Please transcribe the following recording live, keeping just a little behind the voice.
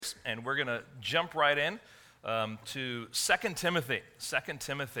and we're going to jump right in to 2 Timothy. 2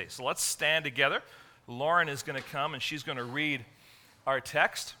 Timothy. So let's stand together. Lauren is going to come, and she's going to read our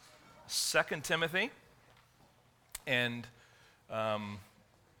text, 2 Timothy, and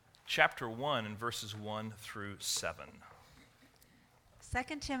chapter 1, and verses 1 through 7.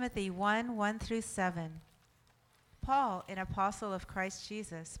 2 Timothy 1 through 7. Paul, an apostle of Christ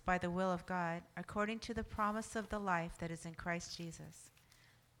Jesus, by the will of God, according to the promise of the life that is in Christ Jesus.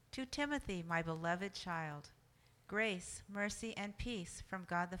 To Timothy, my beloved child, grace, mercy, and peace from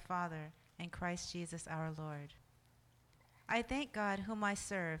God the Father and Christ Jesus our Lord. I thank God whom I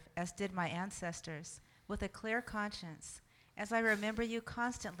serve, as did my ancestors, with a clear conscience, as I remember you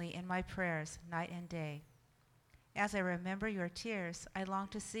constantly in my prayers, night and day. As I remember your tears, I long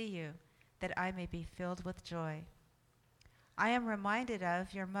to see you, that I may be filled with joy. I am reminded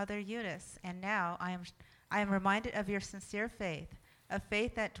of your mother Eunice, and now I am reminded of your sincere faith, a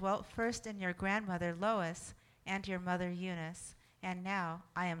faith that dwelt first in your grandmother Lois and your mother Eunice, and now,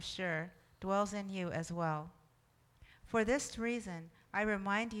 I am sure, dwells in you as well. For this reason, I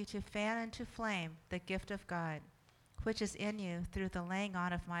remind you to fan into flame the gift of God, which is in you through the laying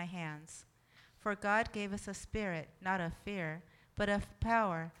on of my hands. For God gave us a spirit, not of fear, but of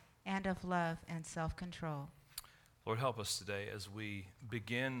power and of love and self-control. Lord, help us today as we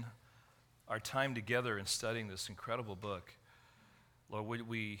begin our time together in studying this incredible book. Lord, would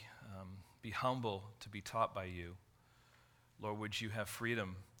we be humble to be taught by you? Lord, would you have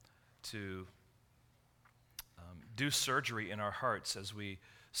freedom to do surgery in our hearts as we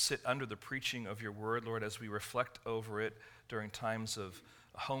sit under the preaching of your word, Lord, as we reflect over it during times of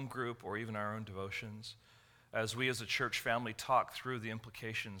home group or even our own devotions, as we as a church family talk through the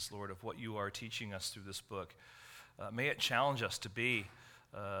implications, Lord, of what you are teaching us through this book. May it challenge us to be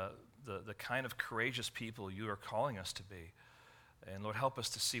the kind of courageous people you are calling us to be. And Lord, help us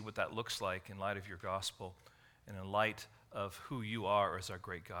to see what that looks like in light of your gospel and in light of who you are as our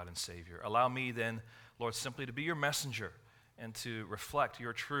great God and Savior. Allow me then, Lord, simply to be your messenger and to reflect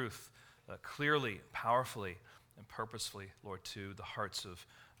your truth clearly, powerfully, and purposefully, Lord, to the hearts of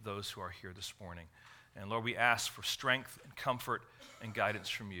those who are here this morning. And Lord, we ask for strength and comfort and guidance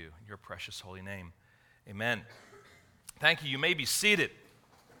from you in your precious holy name. Amen. Thank you. You may be seated.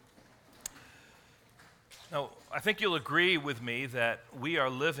 Now, I think you'll agree with me that we are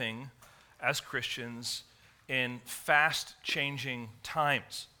living as Christians in fast-changing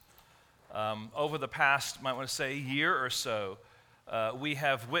times. Over the past, might want to say, year or so, we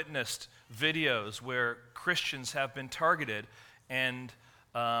have witnessed videos where Christians have been targeted and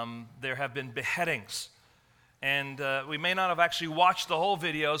there have been beheadings. And we may not have actually watched the whole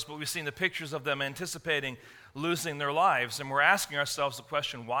videos, but we've seen the pictures of them anticipating losing their lives. And we're asking ourselves the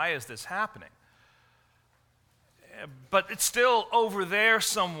question, why is this happening? But it's still over there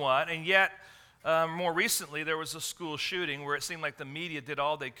somewhat, and yet more recently there was a school shooting where it seemed like the media did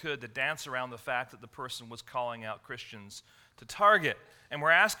all they could to dance around the fact that the person was calling out Christians to target. And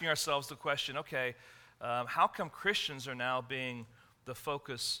we're asking ourselves the question, okay, how come Christians are now being the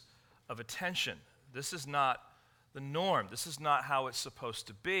focus of attention? This is not the norm. This is not how it's supposed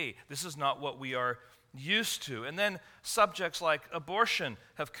to be. This is not what we are used to. And then subjects like abortion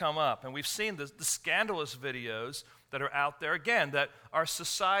have come up, and we've seen the scandalous videos that are out there, again, that our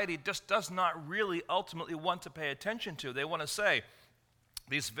society just does not really ultimately want to pay attention to. They want to say,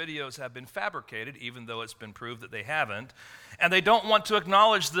 these videos have been fabricated, even though it's been proved that they haven't, and they don't want to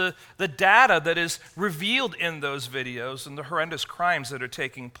acknowledge the data that is revealed in those videos and the horrendous crimes that are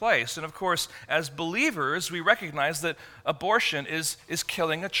taking place. And of course, as believers, we recognize that abortion is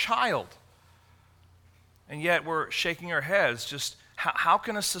killing a child. And yet we're shaking our heads, just how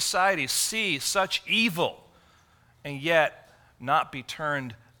can a society see such evil and yet not be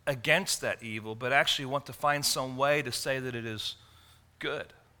turned against that evil, but actually want to find some way to say that it is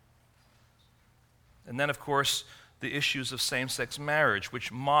good? And then, of course, the issues of same-sex marriage,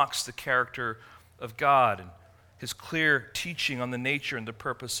 which mocks the character of God and his clear teaching on the nature and the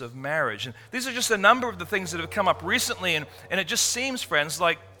purpose of marriage. And these are just a number of the things that have come up recently, and it just seems, friends,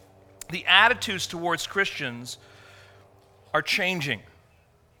 like the attitudes towards Christians are changing.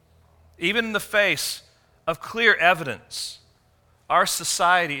 Even in the face of clear evidence, our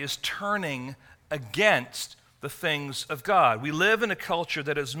society is turning against the things of God. We live in a culture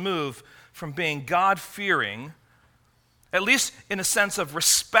that has moved from being God-fearing, at least in a sense of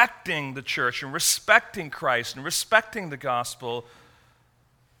respecting the church and respecting Christ and respecting the gospel,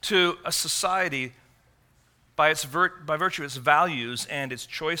 to a society by virtue of its values and its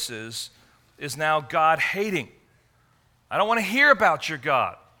choices is now God-hating. I don't want to hear about your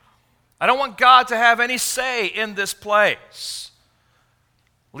God. I don't want God to have any say in this place.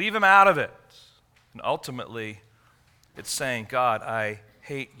 Leave him out of it. And ultimately, it's saying, God, I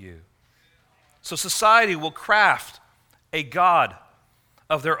hate you. So society will craft a God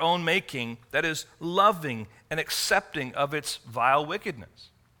of their own making that is loving and accepting of its vile wickedness.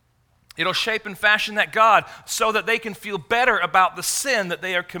 It'll shape and fashion that God so that they can feel better about the sin that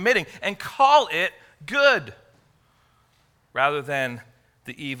they are committing and call it good rather than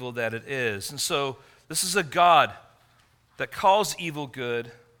the evil that it is. And so this is a God that calls evil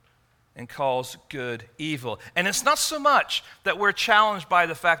good and calls good evil. And it's not so much that we're challenged by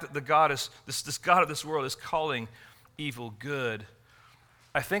the fact that the God is this God of this world is calling evil good.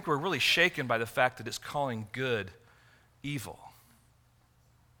 I think we're really shaken by the fact that it's calling good evil.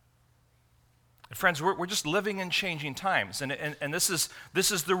 And friends, we're just living in changing times, and this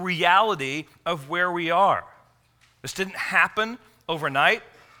is the reality of where we are. This didn't happen overnight,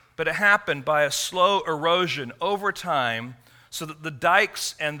 but it happened by a slow erosion over time, so that the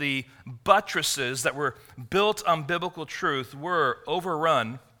dikes and the buttresses that were built on biblical truth were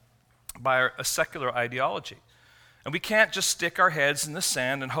overrun by a secular ideology. And we can't just stick our heads in the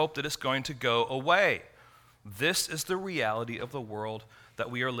sand and hope that it's going to go away. This is the reality of the world that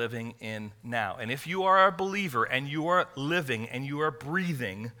we are living in now. And if you are a believer and you are living and you are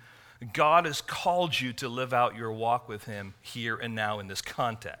breathing, God has called you to live out your walk with him here and now in this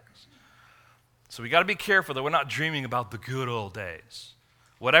context. So we got to be careful that we're not dreaming about the good old days.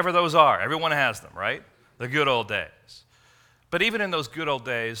 Whatever those are, everyone has them, right? The good old days. But even in those good old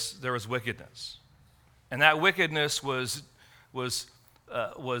days, there was wickedness. And that wickedness was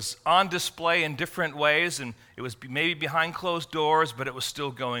on display in different ways, and it was maybe behind closed doors, but it was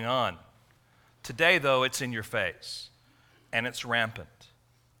still going on. Today, though, it's in your face, and it's rampant.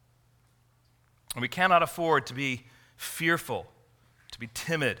 And we cannot afford to be fearful, to be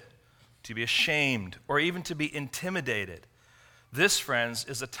timid, to be ashamed, or even to be intimidated. This, friends,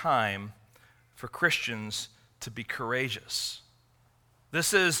 is a time for Christians to be courageous.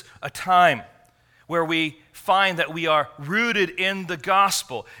 This is a time where we find that we are rooted in the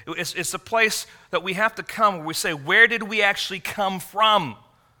gospel. It's a place that we have to come where we say, where did we actually come from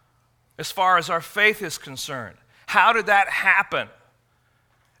as far as our faith is concerned? How did that happen?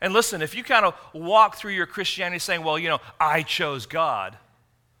 And listen, if you kind of walk through your Christianity saying, well, I chose God,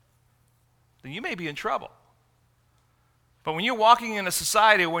 then you may be in trouble. But when you're walking in a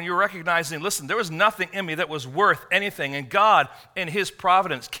society, when you're recognizing, listen, there was nothing in me that was worth anything, and God, in his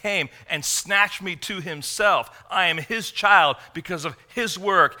providence, came and snatched me to himself. I am his child because of his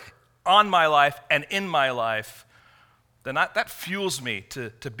work on my life and in my life, then that fuels me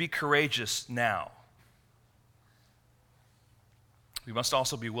to be courageous now. We must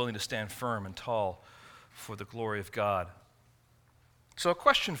also be willing to stand firm and tall for the glory of God. So a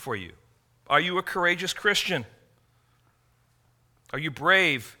question for you. Are you a courageous Christian? Are you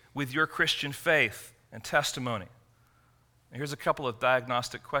brave with your Christian faith and testimony? And here's a couple of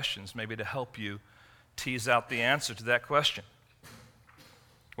diagnostic questions maybe to help you tease out the answer to that question.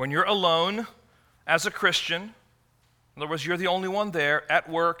 When you're alone as a Christian, in other words, you're the only one there at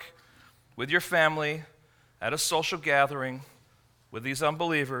work, with your family, at a social gathering, with these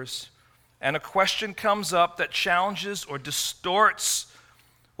unbelievers, and a question comes up that challenges or distorts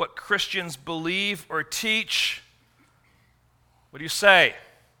what Christians believe or teach, what do you say?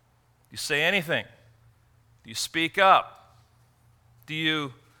 Do you say anything? Do you speak up? Do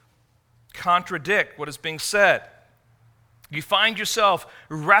you contradict what is being said? You find yourself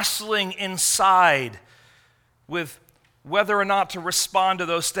wrestling inside with whether or not to respond to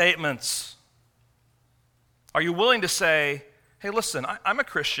those statements. Are you willing to say, hey, listen, I'm a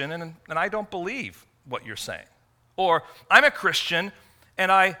Christian and I don't believe what you're saying? Or I'm a Christian and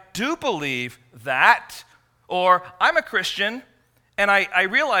I do believe that. Or I'm a Christian and I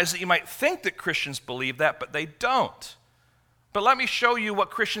realize that you might think that Christians believe that, but they don't. But let me show you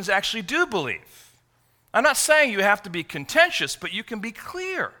what Christians actually do believe. I'm not saying you have to be contentious, but you can be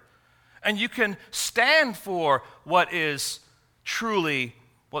clear. And you can stand for what is truly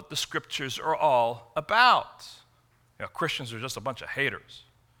what the Scriptures are all about. Christians are just a bunch of haters.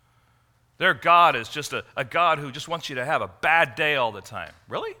 Their God is just a God who just wants you to have a bad day all the time.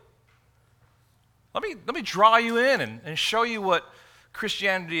 Really? Let me draw you in and show you what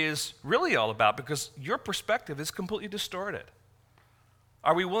Christianity is really all about, because your perspective is completely distorted.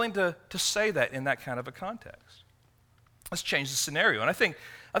 Are we willing to say that in that kind of a context? Let's change the scenario. And I think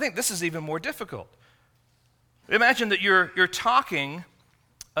this is even more difficult. Imagine that you're talking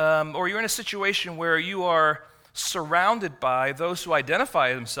or you're in a situation where you are surrounded by those who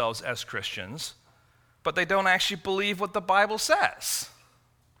identify themselves as Christians, but they don't actually believe what the Bible says.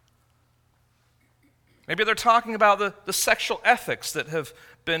 Maybe they're talking about the sexual ethics that have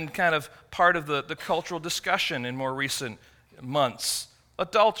been kind of part of the cultural discussion in more recent months.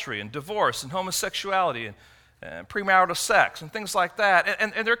 Adultery and divorce and homosexuality and premarital sex and things like that.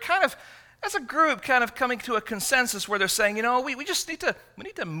 And they're kind of, as a group, kind of coming to a consensus where they're saying, we just need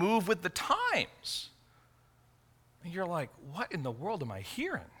to move with the times. And you're like, what in the world am I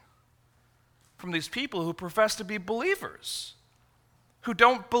hearing from these people who profess to be believers, who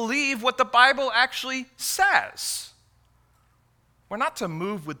don't believe what the Bible actually says? We're not to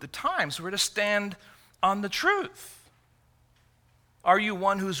move with the times. We're to stand on the truth. Are you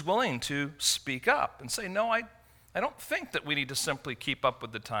one who's willing to speak up and say, no, I don't think that we need to simply keep up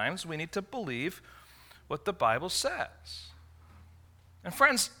with the times. We need to believe what the Bible says. And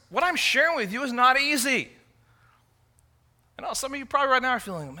friends, what I'm sharing with you is not easy. I know some of you probably right now are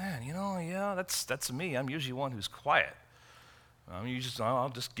feeling, man, that's me. I'm usually one who's quiet. I'll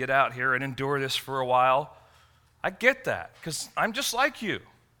just get out here and endure this for a while. I get that, because I'm just like you.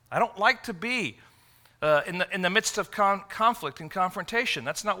 I don't like to be in the midst of conflict and confrontation.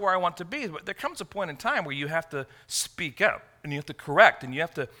 That's not where I want to be. But there comes a point in time where you have to speak up, and you have to correct, and you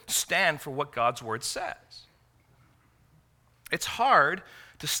have to stand for what God's word says. It's hard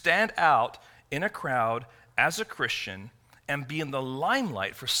to stand out in a crowd as a Christian and be in the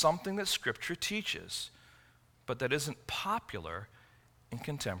limelight for something that Scripture teaches, but that isn't popular in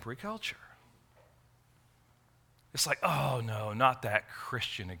contemporary culture. It's like, oh no, not that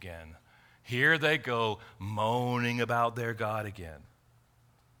Christian again. Here they go moaning about their God again.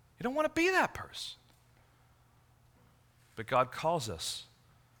 You don't want to be that person. But God calls us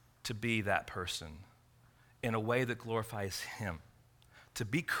to be that person in a way that glorifies Him, to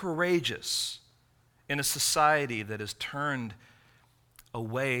be courageous in a society that is turned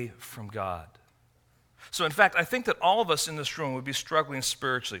away from God. So in fact, I think that all of us in this room would be struggling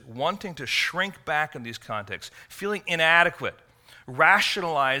spiritually, wanting to shrink back in these contexts, feeling inadequate,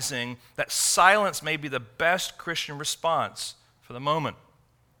 rationalizing that silence may be the best Christian response for the moment.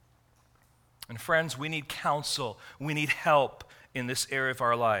 And friends, we need counsel. We need help in this area of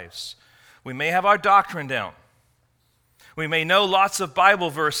our lives. We may have our doctrine down. We may know lots of Bible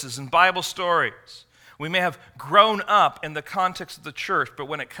verses and Bible stories. We may have grown up in the context of the church, but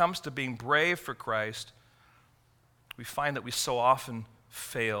when it comes to being brave for Christ, we find that we so often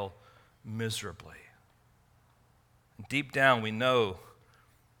fail miserably. And deep down, we know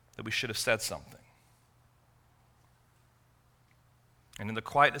that we should have said something. And in the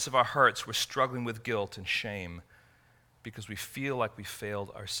quietness of our hearts, we're struggling with guilt and shame because we feel like we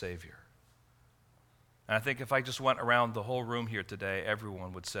failed our Savior. And I think if I just went around the whole room here today,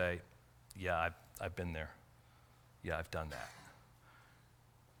 everyone would say, yeah, I've been there. Yeah, I've done that.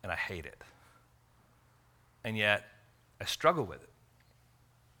 And I hate it. And yet, I struggle with it.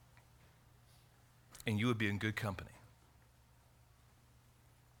 And you would be in good company.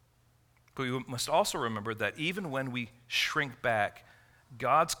 But we must also remember that even when we shrink back,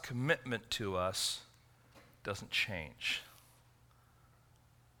 God's commitment to us doesn't change.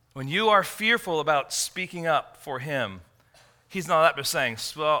 When you are fearful about speaking up for Him, He's not up there saying,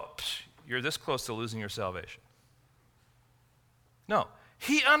 well, you're this close to losing your salvation. No,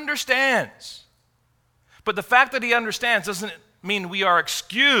 He understands. But the fact that He understands doesn't mean we are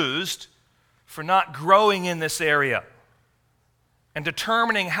excused for not growing in this area and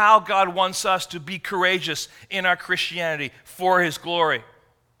determining how God wants us to be courageous in our Christianity for His glory.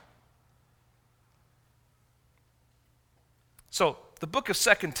 So, the book of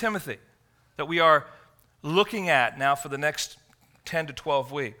 2 Timothy that we are looking at now for the next 10 to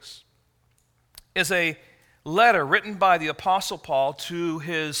 12 weeks is a letter written by the Apostle Paul to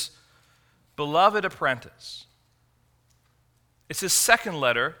his beloved apprentice. It's his second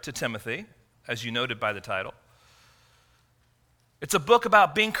letter to Timothy, as you noted by the title. It's a book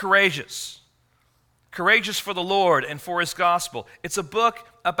about being courageous for the Lord and for His gospel. It's a book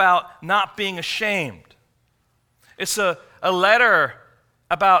about not being ashamed. It's a letter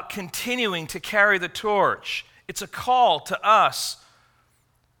about continuing to carry the torch. It's a call to us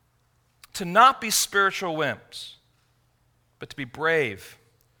to not be spiritual wimps, but to be brave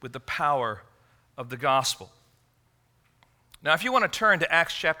with the power of the gospel. Now, if you want to turn to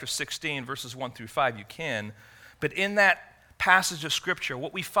Acts chapter 16, verses 1 through 5, you can. But in that passage of Scripture,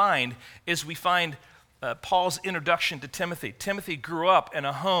 what we find is Paul's introduction to Timothy. Timothy grew up in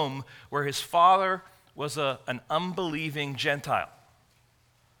a home where his father was an unbelieving Gentile.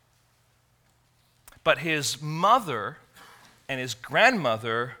 But his mother and his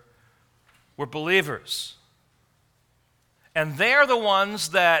grandmother were believers. And they're the ones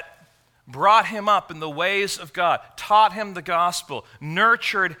that brought him up in the ways of God, taught him the gospel,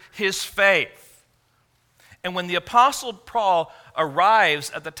 nurtured his faith. And when the Apostle Paul arrives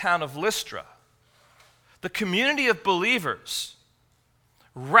at the town of Lystra, the community of believers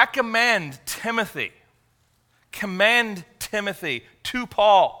commend Timothy to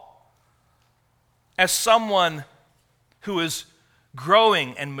Paul as someone who is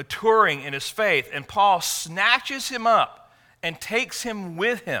growing and maturing in his faith. And Paul snatches him up and takes him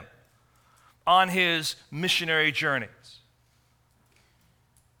with him on his missionary journeys.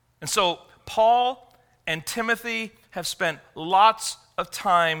 And so Paul and Timothy have spent lots of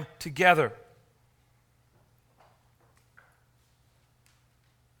time together.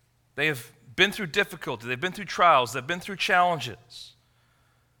 They have been through difficulty, they've been through trials, they've been through challenges.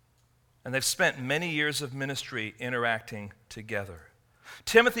 And they've spent many years of ministry interacting together.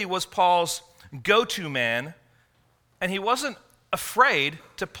 Timothy was Paul's go-to man, and he wasn't afraid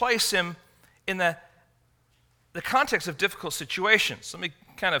to place him in the context of difficult situations. Let me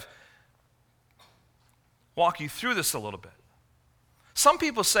kind of walk you through this a little bit. Some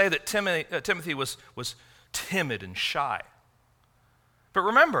people say that Timothy was timid and shy. But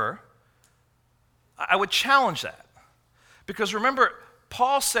remember, I would challenge that. Because remember,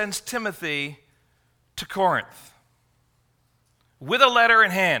 Paul sends Timothy to Corinth with a letter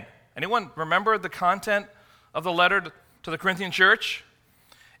in hand. Anyone remember the content of the letter to the Corinthian church?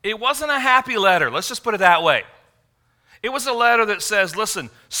 It wasn't a happy letter, let's just put it that way. It was a letter that says, listen,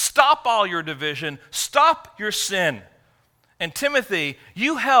 stop all your division, stop your sin. And Timothy,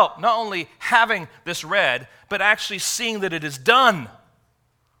 you help not only having this read, but actually seeing that it is done.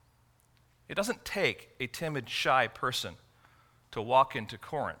 It doesn't take a timid, shy person to walk into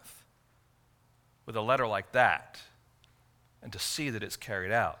Corinth with a letter like that and to see that it's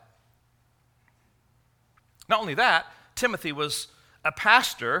carried out. Not only that, Timothy was a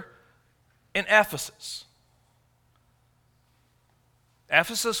pastor in Ephesus.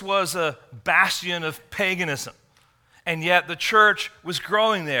 Ephesus was a bastion of paganism, and yet the church was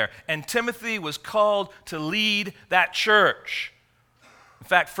growing there, and Timothy was called to lead that church. In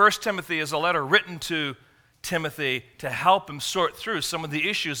fact, 1 Timothy is a letter written to Timothy to help him sort through some of the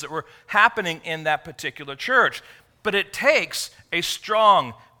issues that were happening in that particular church. But it takes a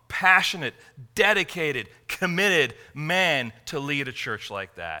strong, passionate, dedicated, committed man to lead a church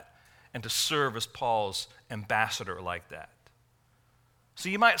like that and to serve as Paul's ambassador like that. So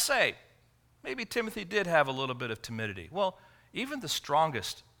you might say, maybe Timothy did have a little bit of timidity. Well, even the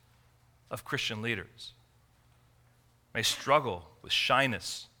strongest of Christian leaders may struggle with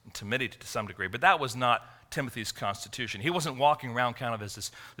shyness and timidity to some degree, but that was not Timothy's constitution. He wasn't walking around kind of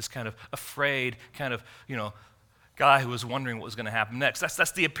as this kind of afraid, kind of, guy who was wondering what was going to happen next.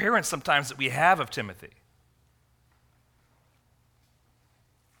 That's the appearance sometimes that we have of Timothy.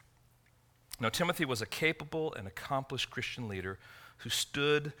 No, Timothy was a capable and accomplished Christian leader who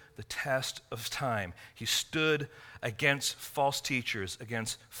stood the test of time. He stood against false teachers,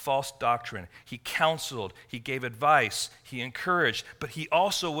 against false doctrine. He counseled, he gave advice, he encouraged, but he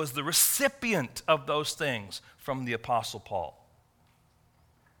also was the recipient of those things from the Apostle Paul.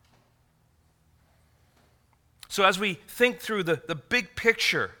 So as we think through the big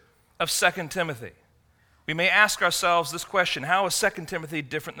picture of 2 Timothy, we may ask ourselves this question: how is 2 Timothy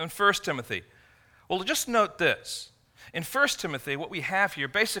different than 1 Timothy? Well, just note this. In 1 Timothy, what we have here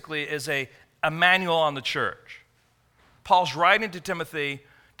basically is a manual on the church. Paul's writing to Timothy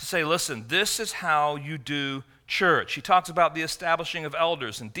to say, listen, this is how you do church. He talks about the establishing of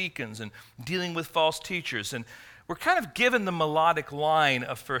elders and deacons and dealing with false teachers. And we're kind of given the melodic line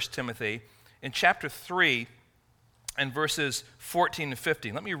of 1 Timothy in chapter 3 and verses 14 and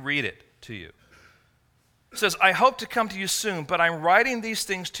 15. Let me read it to you. It says, I hope to come to you soon, but I'm writing these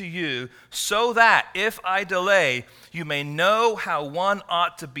things to you so that if I delay, you may know how one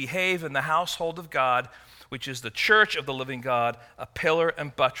ought to behave in the household of God, which is the church of the living God, a pillar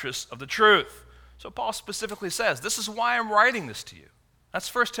and buttress of the truth. So Paul specifically says, this is why I'm writing this to you.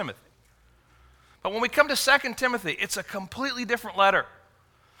 That's 1 Timothy. But when we come to 2 Timothy, it's a completely different letter.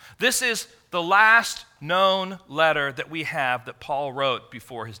 This is the last known letter that we have that Paul wrote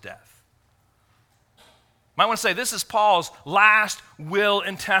before his death. Might want to say this is Paul's last will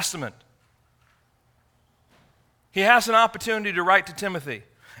and testament. He has an opportunity to write to Timothy,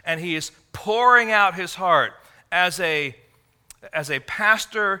 and he is pouring out his heart as a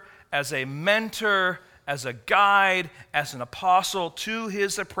pastor, as a mentor, as a guide, as an apostle to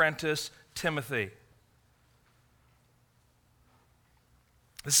his apprentice, Timothy.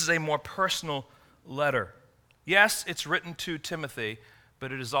 This is a more personal letter. Yes, it's written to Timothy,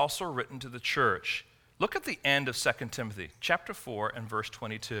 but it is also written to the church. Look at the end of 2 Timothy, chapter 4 and verse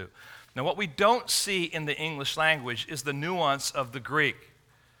 22. Now, what we don't see in the English language is the nuance of the Greek.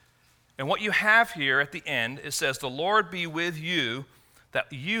 And what you have here at the end, it says, the Lord be with you.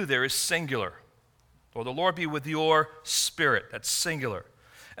 That you there is singular. Or the Lord be with your spirit. That's singular.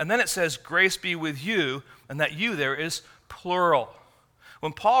 And then it says, grace be with you, and that you there is plural.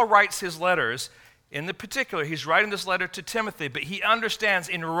 When Paul writes his letters, in the particular, he's writing this letter to Timothy, but he understands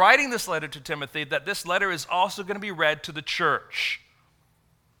in writing this letter to Timothy that this letter is also going to be read to the church.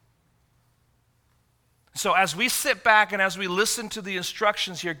 So as we sit back and as we listen to the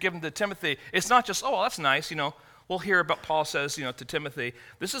instructions here given to Timothy, it's not just, oh, well, that's nice, we'll hear about Paul says, to Timothy.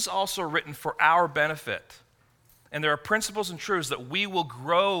 This is also written for our benefit. And there are principles and truths that we will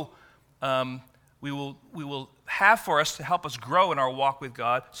grow, we will have for us to help us grow in our walk with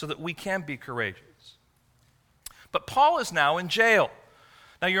God so that we can be courageous. But Paul is now in jail.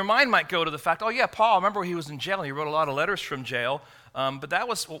 Now your mind might go to the fact, oh yeah, Paul, remember he was in jail and he wrote a lot of letters from jail. But that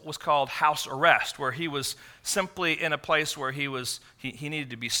was what was called house arrest, where he was simply in a place where he needed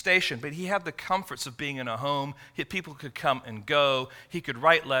to be stationed. But he had the comforts of being in a home. People could come and go. He could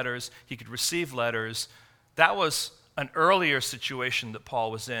write letters. He could receive letters. That was an earlier situation that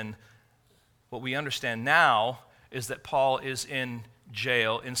Paul was in. What we understand now is that Paul is in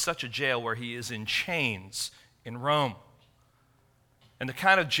jail, in such a jail where he is in chains in Rome. And the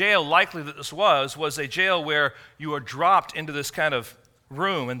kind of jail likely that this was a jail where you are dropped into this kind of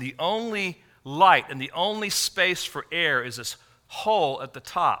room, and the only light and the only space for air is this hole at the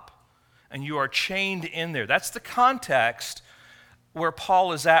top, and you are chained in there. That's the context where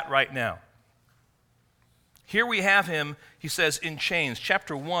Paul is at right now. Here we have him, he says, in chains.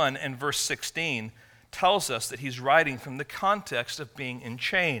 Chapter 1 and verse 16 tells us that he's writing from the context of being in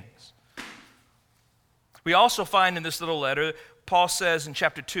chains. We also find in this little letter, Paul says in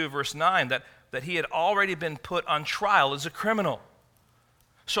chapter 2, verse 9, that he had already been put on trial as a criminal.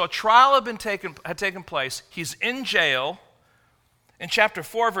 So a trial had taken place. He's in jail. In chapter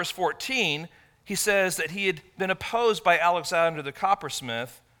 4, verse 14, he says that he had been opposed by Alexander the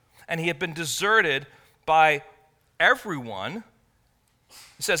coppersmith, and he had been deserted by everyone.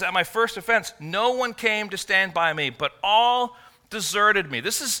 He says, at my first offense, no one came to stand by me, but all deserted me.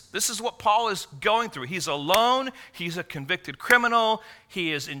 This is what Paul is going through. He's alone. He's a convicted criminal.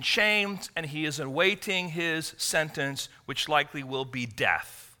 He is in chains, and he is awaiting his sentence, which likely will be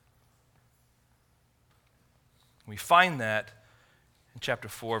death. We find that in chapter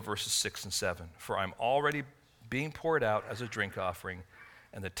 4, verses 6 and 7. For I'm already being poured out as a drink offering,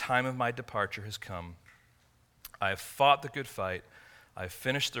 and the time of my departure has come. I have fought the good fight. I have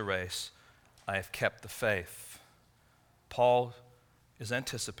finished the race. I have kept the faith. Paul is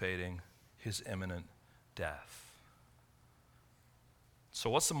anticipating his imminent death. So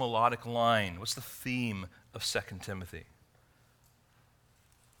what's the melodic line? What's the theme of 2 Timothy?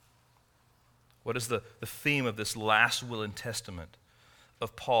 What is the theme of this last will and testament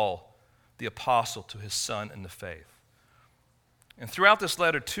of Paul, the apostle, to his son in the faith? And throughout this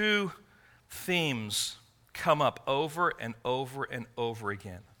letter, two themes come up over and over and over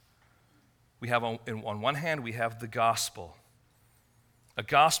again. We have on one hand, we have the gospel. A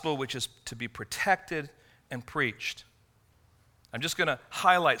gospel which is to be protected and preached. I'm just going to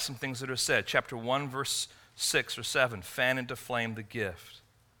highlight some things that are said. Chapter 1, verse 6 or 7, fan into flame the gift.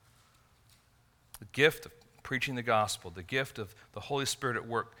 The gift of preaching the gospel, the gift of the Holy Spirit at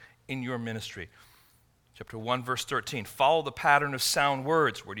work in your ministry. Chapter 1, verse 13, follow the pattern of sound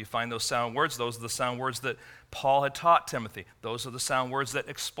words. Where do you find those sound words? Those are the sound words that Paul had taught Timothy. Those are the sound words that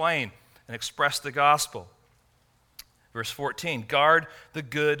explain and express the gospel. Verse 14, guard the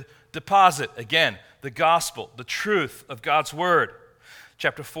good deposit. Again, the gospel, the truth of God's word.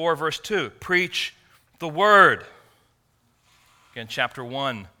 Chapter 4, verse 2, preach the word. Again, chapter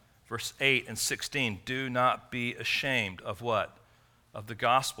 1, verse 8 and 16, do not be ashamed of what? Of the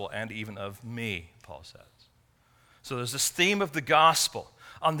gospel and even of me, Paul says. So there's this theme of the gospel.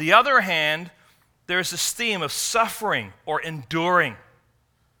 On the other hand, there's this theme of suffering or enduring.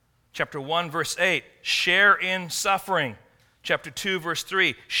 Chapter 1, verse 8, share in suffering. Chapter 2, verse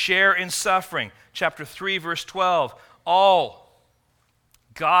 3, share in suffering. Chapter 3, verse 12, all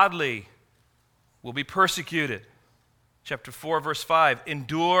godly will be persecuted. Chapter 4, verse 5,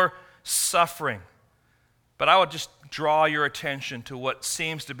 endure suffering. But I would just draw your attention to what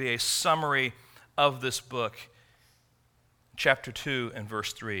seems to be a summary of this book. Chapter 2 and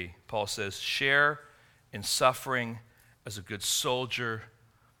verse 3, Paul says, share in suffering as a good soldier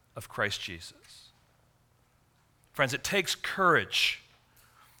of Christ Jesus. Friends, it takes courage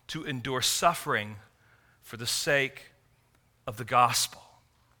to endure suffering for the sake of the gospel.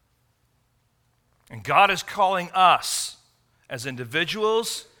 And God is calling us as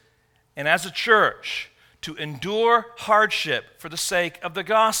individuals and as a church to endure hardship for the sake of the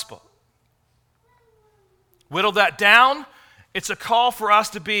gospel. Whittle that down, it's a call for us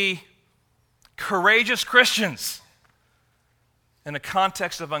to be courageous Christians in a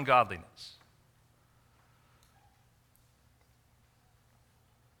context of ungodliness.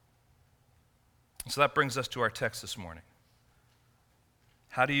 So that brings us to our text this morning.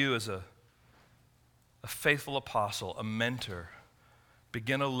 How do you, as a faithful apostle, a mentor,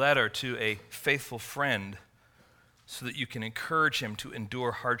 begin a letter to a faithful friend so that you can encourage him to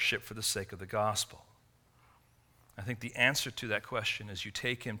endure hardship for the sake of the gospel? I think the answer to that question is you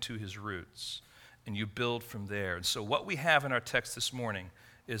take him to his roots and you build from there. And so what we have in our text this morning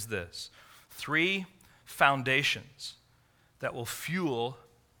is this: 3 foundations that will fuel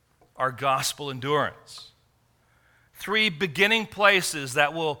our gospel endurance. 3 beginning places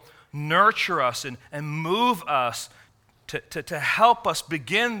that will nurture us and move us to help us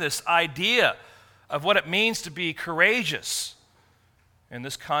begin this idea of what it means to be courageous in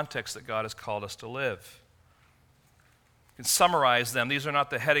this context that God has called us to live. You can summarize them. These are not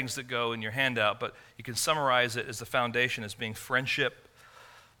the headings that go in your handout, but you can summarize it as the foundation as being friendship,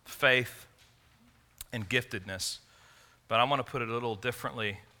 faith, and giftedness. But I want to put it a little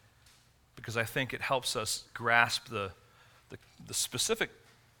differently because I think it helps us grasp the specific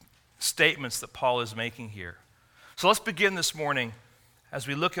statements that Paul is making here. So let's begin this morning as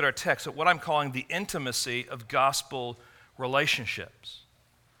we look at our text at what I'm calling the intimacy of gospel relationships.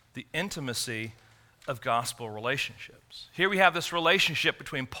 The intimacy of gospel relationships. Here we have this relationship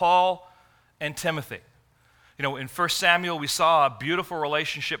between Paul and Timothy. You know, in 1 Samuel we saw a beautiful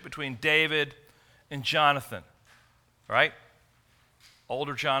relationship between David and Jonathan, right?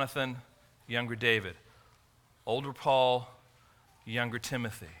 Older Jonathan, younger David. Older Paul, younger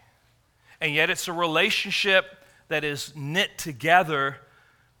Timothy. And yet it's a relationship that is knit together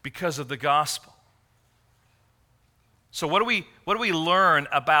because of the gospel. So what do we learn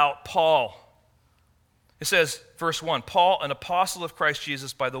about Paul? It says, verse 1, Paul, an apostle of Christ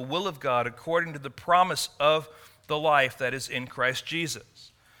Jesus by the will of God, according to the promise of the life that is in Christ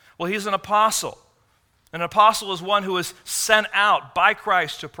Jesus. Well, he's an apostle. An apostle is one who is sent out by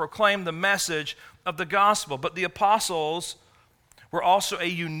Christ to proclaim the message of the gospel. But the apostles were also a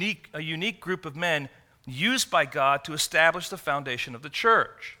unique group of men used by God to establish the foundation of the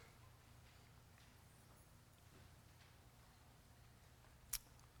church.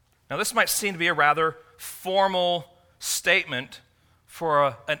 Now, this might seem to be a rather formal statement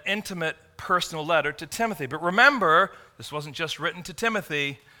for an intimate personal letter to Timothy. But remember, this wasn't just written to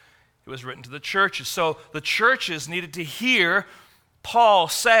Timothy, it was written to the churches. So the churches needed to hear Paul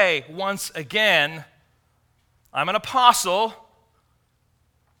say once again, I'm an apostle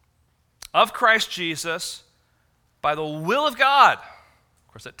of Christ Jesus by the will of God.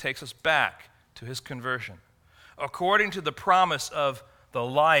 Of course, that takes us back to his conversion. According to the promise of the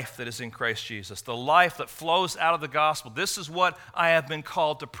life that is in Christ Jesus, the life that flows out of the gospel. This is what I have been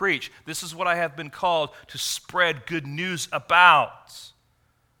called to preach. This is what I have been called to spread good news about.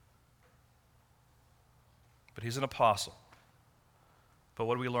 But he's an apostle. But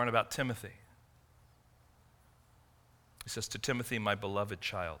what do we learn about Timothy? He says, to Timothy, my beloved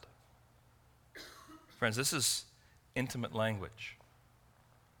child. Friends, this is intimate language.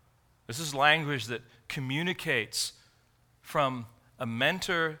 This is language that communicates from a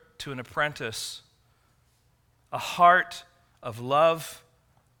mentor to an apprentice, a heart of love,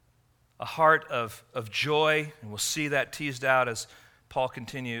 a heart of joy, and we'll see that teased out as Paul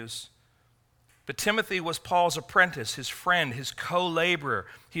continues. But Timothy was Paul's apprentice, his friend, his co-laborer.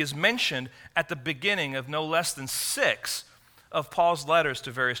 He is mentioned at the beginning of no less than 6 of Paul's letters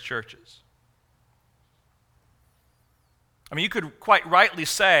to various churches. I mean, you could quite rightly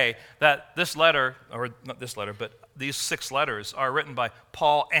say that this letter, or not this letter, but these 6 letters are written by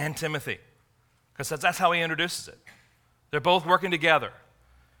Paul and Timothy, because that's how he introduces it. They're both working together,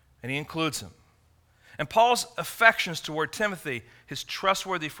 and he includes him. And Paul's affections toward Timothy, his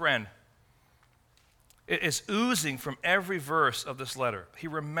trustworthy friend, it is oozing from every verse of this letter. He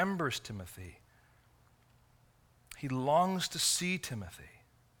remembers Timothy. He longs to see Timothy.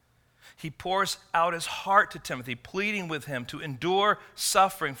 He pours out his heart to Timothy, pleading with him to endure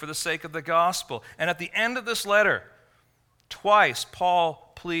suffering for the sake of the gospel. And at the end of this letter, twice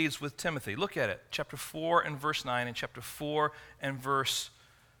Paul pleads with Timothy. Look at it, chapter 4 and verse 9, and chapter 4 and verse,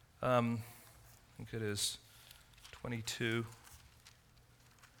 I think it is 22.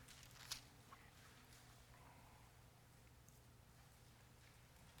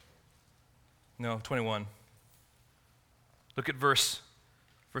 No, 21. Look at verse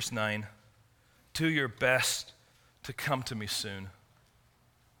 9. Do your best to come to me soon.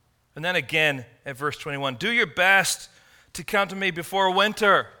 And then again at verse 21. Do your best to come to me before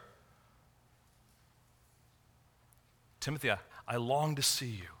winter. Timothy, I long to see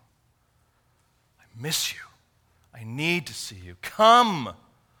you. I miss you. I need to see you. Come.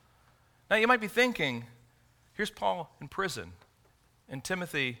 Now you might be thinking, here's Paul in prison, and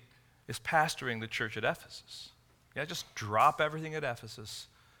Timothy is pastoring the church at Ephesus. Yeah, just drop everything at Ephesus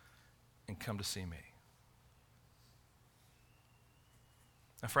and come to see me.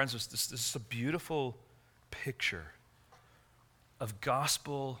 Now, friends, this is a beautiful picture of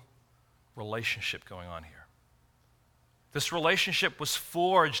gospel relationship going on here. This relationship was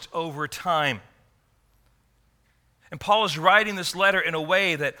forged over time. And Paul is writing this letter in a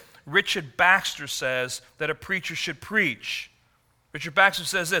way that Richard Baxter says that a preacher should preach. Richard Baxter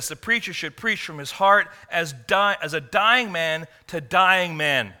says this: the preacher should preach from his heart as a dying man to dying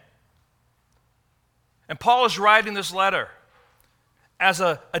men. And Paul is writing this letter as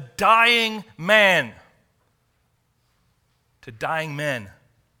a dying man to dying men.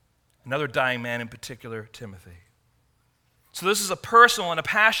 Another dying man in particular, Timothy. So this is a personal and a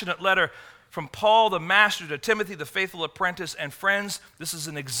passionate letter from Paul the master to Timothy the faithful apprentice. And friends, this is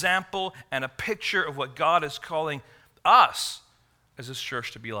an example and a picture of what God is calling us as His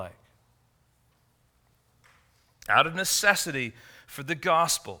church to be like. Out of necessity for the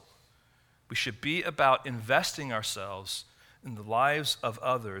gospel, we should be about investing ourselves in the lives of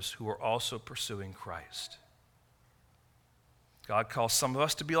others who are also pursuing Christ. God calls some of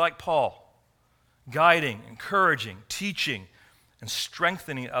us to be like Paul, guiding, encouraging, teaching, and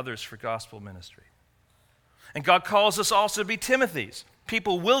strengthening others for gospel ministry. And God calls us also to be Timothys,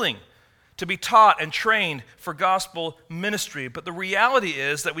 people willing to be taught and trained for gospel ministry. But the reality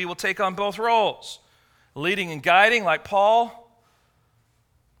is that we will take on both roles, leading and guiding like Paul,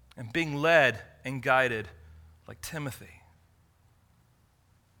 and being led and guided like Timothy.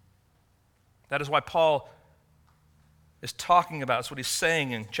 That is why Paul is talking about, it's what he's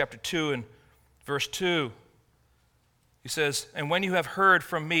saying in chapter 2 and verse 2. He says, and when you have heard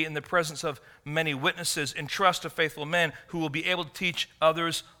from me in the presence of many witnesses, entrust to faithful men who will be able to teach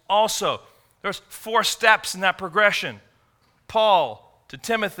others also. There's 4 steps in that progression. Paul to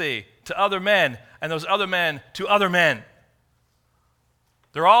Timothy to other men, and those other men to other men.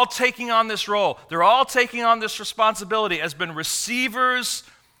 They're all taking on this role. They're all taking on this responsibility as being receivers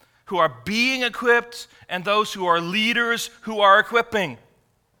who are being equipped and those who are leaders who are equipping.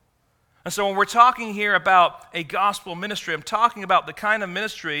 And so when we're talking here about a gospel ministry, I'm talking about the kind of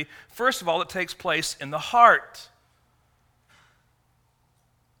ministry, first of all, that takes place in the heart.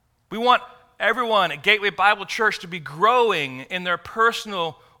 We want everyone at Gateway Bible Church to be growing in their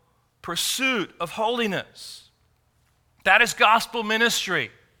personal pursuit of holiness. That is gospel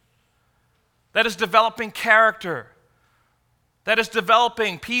ministry. That is developing character. That is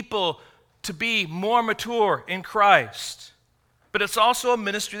developing people to be more mature in Christ. But it's also a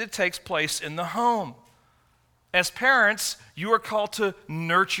ministry that takes place in the home. As parents, you are called to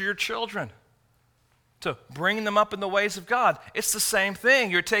nurture your children, to bring them up in the ways of God. It's the same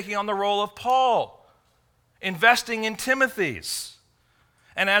thing. You're taking on the role of Paul, investing in Timothys.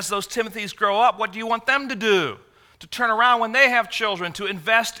 And as those Timothys grow up, what do you want them to do? To turn around when they have children, to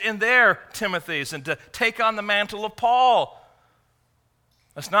invest in their Timothys and to take on the mantle of Paul.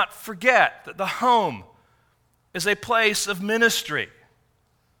 Let's not forget that the home is a place of ministry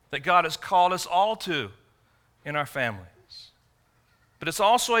that God has called us all to in our families. But it's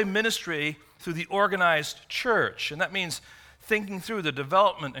also a ministry through the organized church, and that means thinking through the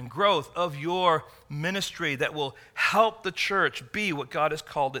development and growth of your ministry that will help the church be what God has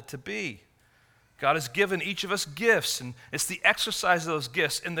called it to be. God has given each of us gifts, and it's the exercise of those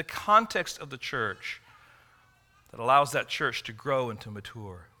gifts in the context of the church that allows that church to grow and to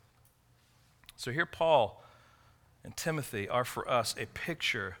mature. So here Paul and Timothy are for us a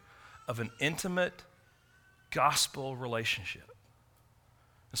picture of an intimate gospel relationship.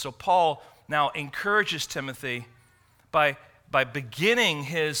 And so Paul now encourages Timothy by beginning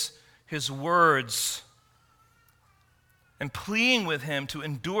his words and pleading with him to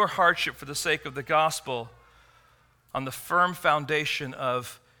endure hardship for the sake of the gospel on the firm foundation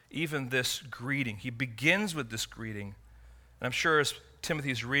of even this greeting. He begins with this greeting, and I'm sure as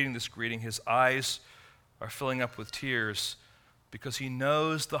Timothy's reading this greeting, his eyes are filling up with tears because he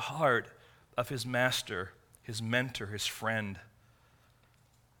knows the heart of his master, his mentor, his friend.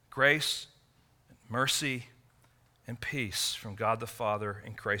 Grace, and mercy, and peace from God the Father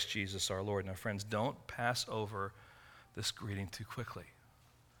and Christ Jesus our Lord. Now, friends, don't pass over this greeting too quickly.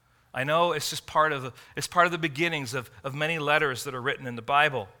 I know it's just part of the beginnings of many letters that are written in the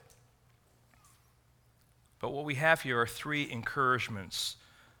Bible. But what we have here are 3 encouragements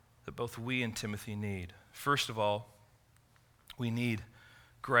that both we and Timothy need. First of all, we need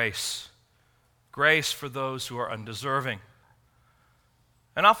grace. Grace for those who are undeserving.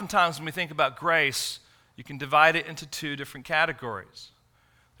 And oftentimes when we think about grace, you can divide it into two different categories.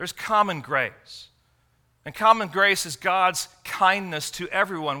 There's common grace. And common grace is God's kindness to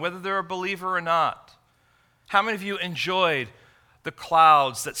everyone, whether they're a believer or not. How many of you enjoyed the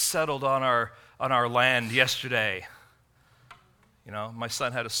clouds that settled on our land yesterday? You know, my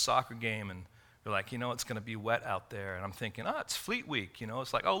son had a soccer game, and they're like, it's going to be wet out there. And I'm thinking, it's Fleet Week.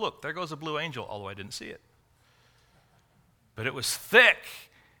 It's like, oh, look, there goes a blue angel, although I didn't see it. But it was thick,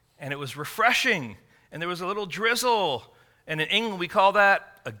 and it was refreshing, and there was a little drizzle. And in England, we call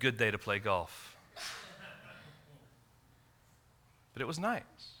that a good day to play golf. But it was nice.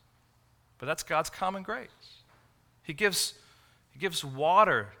 But that's God's common grace. He gives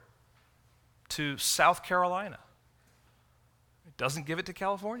water to South Carolina. He doesn't give it to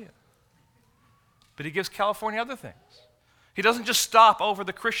California. But he gives California other things. He doesn't just stop over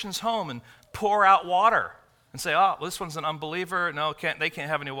the Christian's home and pour out water and say, oh, well, this one's an unbeliever. No, they can't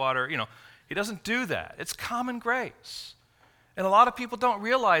have any water. He doesn't do that. It's common grace. And a lot of people don't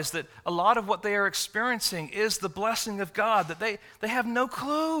realize that a lot of what they are experiencing is the blessing of God, that they have no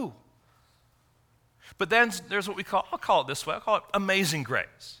clue. But then there's what I'll call it this way, I'll call it amazing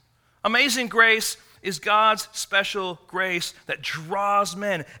grace. Amazing grace is God's special grace that draws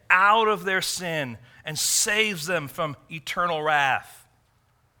men out of their sin and saves them from eternal wrath.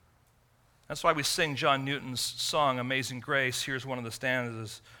 That's why we sing John Newton's song, Amazing Grace. Here's one of the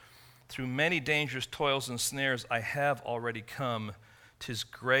stanzas. Through many dangerous toils and snares I have already come. 'Tis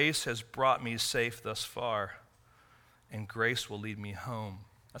grace has brought me safe thus far, and grace will lead me home.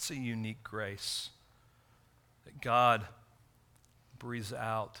 That's a unique grace that God breathes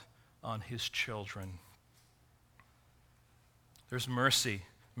out on his children. There's mercy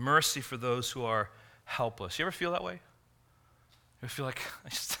for those who are helpless. You ever feel that way? You ever feel like,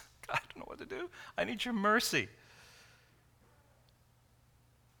 God, I don't know what to do. I need your mercy.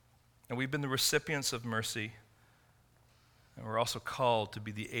 And we've been the recipients of mercy, and we're also called to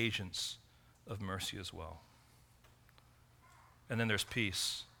be the agents of mercy as well. And then there's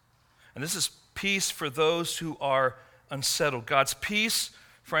peace. And this is peace for those who are unsettled. God's peace,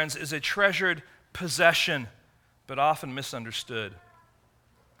 friends, is a treasured possession, but often misunderstood.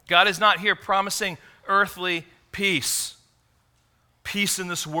 God is not here promising earthly peace in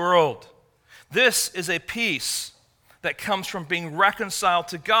this world. This is a peace that comes from being reconciled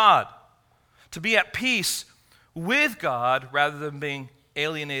to God, to be at peace with God rather than being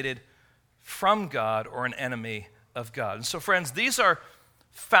alienated from God or an enemy of God. And so, friends, these are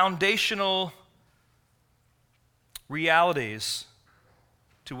foundational realities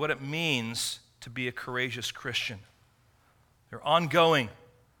to what it means to be a courageous Christian. They're ongoing.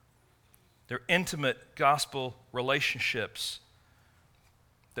 They're intimate gospel relationships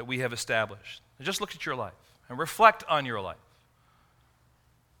that we have established. And just look at your life and reflect on your life.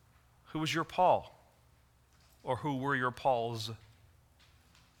 Who was your Paul? Or who were your Pauls?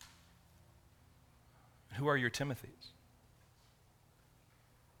 Who are your Timothys?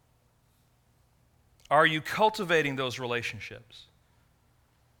 Are you cultivating those relationships?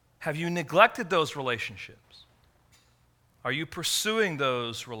 Have you neglected those relationships? Are you pursuing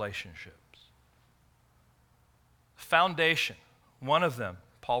those relationships? Foundation, one of them,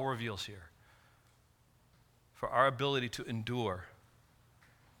 Paul reveals here, for our ability to endure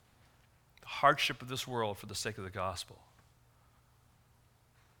the hardship of this world for the sake of the gospel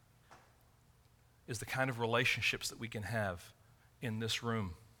is the kind of relationships that we can have in this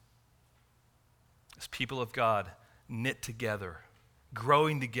room as people of God knit together,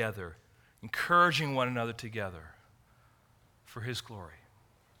 growing together, encouraging one another together for his glory.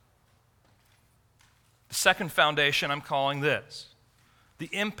 The second foundation I'm calling this, the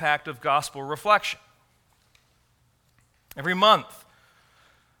impact of gospel reflection. Every month,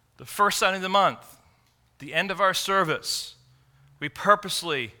 the first Sunday of the month, the end of our service, we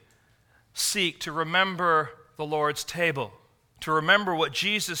purposely seek to remember the Lord's table, to remember what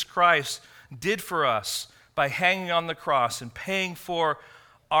Jesus Christ did for us by hanging on the cross and paying for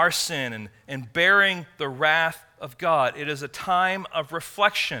our sin and bearing the wrath of God. It is a time of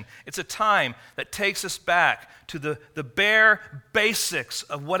reflection. It's a time that takes us back to the bare basics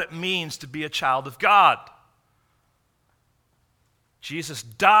of what it means to be a child of God. Jesus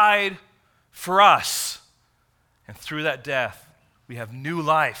died for us, and through that death, we have new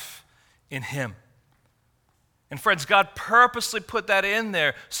life in him. And friends, God purposely put that in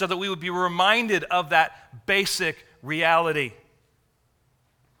there so that we would be reminded of that basic reality.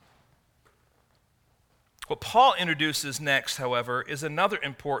 What Paul introduces next, however, is another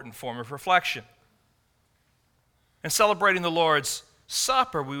important form of reflection. In celebrating the Lord's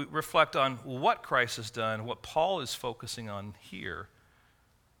supper, we reflect on what Christ has done. What Paul is focusing on here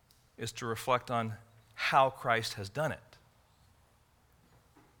is to reflect on how Christ has done it.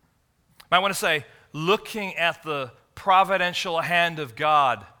 I want to say, looking at the providential hand of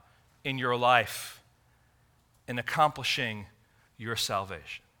God in your life in accomplishing your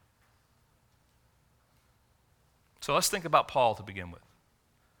salvation. So let's think about Paul to begin with.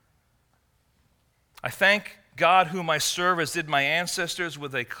 I thank God whom I serve as did my ancestors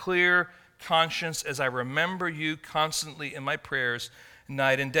with a clear conscience as I remember you constantly in my prayers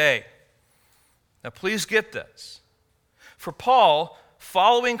night and day. Now please get this. For Paul,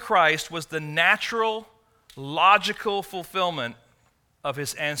 following Christ was the natural, logical fulfillment of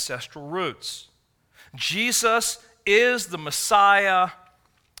his ancestral roots. Jesus is the Messiah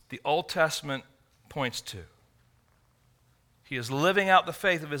the Old Testament points to. He is living out the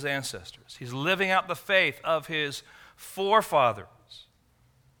faith of his ancestors. He's living out the faith of his forefathers.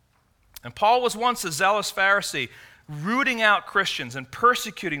 And Paul was once a zealous Pharisee, rooting out Christians and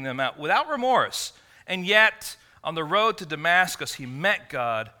persecuting them out without remorse. And yet, on the road to Damascus, he met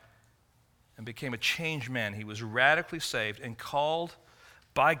God and became a changed man. He was radically saved and called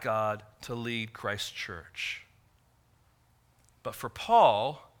by God to lead Christ's church. But for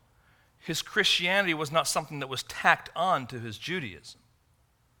Paul, his Christianity was not something that was tacked on to his Judaism.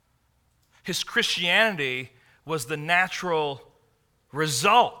 His Christianity was the natural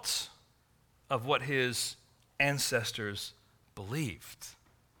result of what his ancestors believed.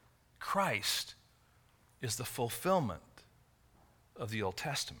 Christ is the fulfillment of the Old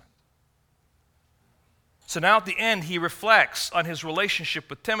Testament. So now at the end, he reflects on his relationship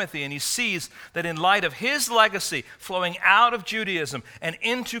with Timothy, and he sees that in light of his legacy flowing out of Judaism and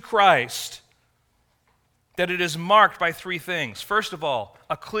into Christ, that it is marked by three things. First of all,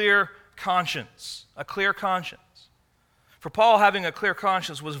 a clear conscience. A clear conscience. For Paul, having a clear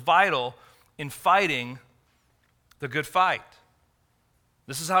conscience was vital in fighting the good fight.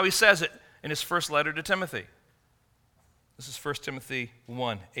 This is how he says it in his first letter to Timothy. This is 1 Timothy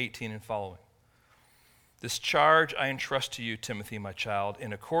 1:18 and following. This charge I entrust to you, Timothy, my child,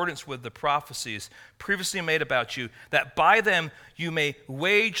 in accordance with the prophecies previously made about you, that by them you may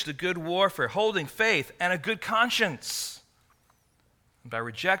wage the good warfare, holding faith and a good conscience. And by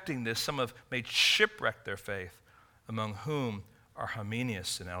rejecting this, some have made shipwreck their faith, among whom are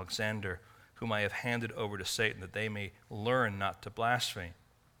Hymenaeus and Alexander, whom I have handed over to Satan, that they may learn not to blaspheme.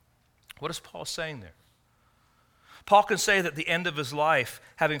 What is Paul saying there? Paul can say that at the end of his life,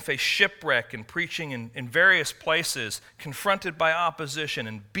 having faced shipwreck and preaching in various places, confronted by opposition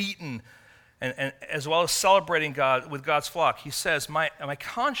and beaten, and as well as celebrating God with God's flock, he says, my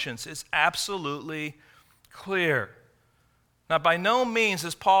conscience is absolutely clear. Now, by no means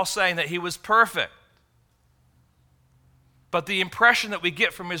is Paul saying that he was perfect. But the impression that we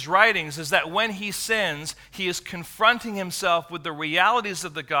get from his writings is that when he sins, he is confronting himself with the realities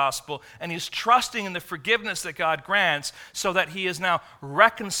of the gospel, and he's trusting in the forgiveness that God grants, so that he is now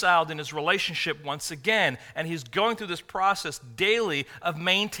reconciled in his relationship once again. And he's going through this process daily of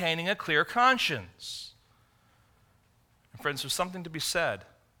maintaining a clear conscience. And friends, there's something to be said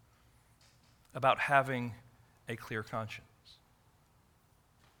about having a clear conscience.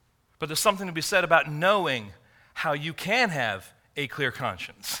 But there's something to be said about knowing how you can have a clear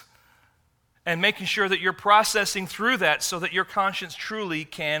conscience and making sure that you're processing through that so that your conscience truly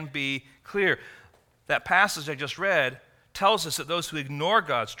can be clear. That passage I just read tells us that those who ignore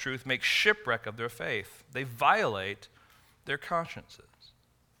God's truth make shipwreck of their faith. They violate their consciences.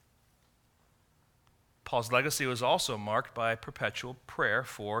 Paul's legacy was also marked by perpetual prayer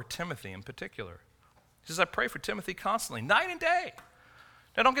for Timothy in particular. He says, I pray for Timothy constantly, night and day.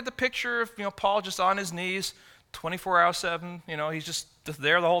 I don't get the picture of Paul just on his knees 24 hours 7, he's just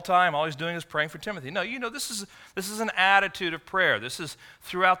there the whole time. All he's doing is praying for Timothy. No, this is an attitude of prayer. This is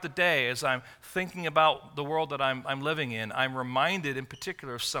throughout the day as I'm thinking about the world that I'm living in. I'm reminded in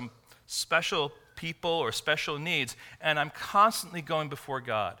particular of some special people or special needs, and I'm constantly going before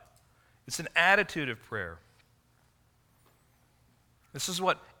God. It's an attitude of prayer. This is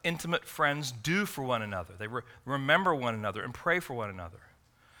what intimate friends do for one another. They remember one another and pray for one another.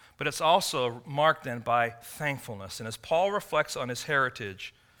 But it's also marked then by thankfulness. And as Paul reflects on his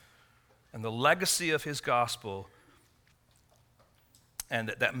heritage and the legacy of his gospel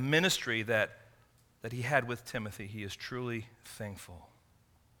and that ministry that he had with Timothy, he is truly thankful.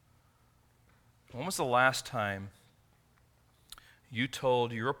 When was the last time you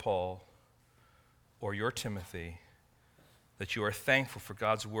told your Paul or your Timothy that you are thankful for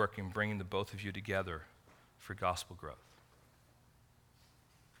God's work in bringing the both of you together for gospel growth?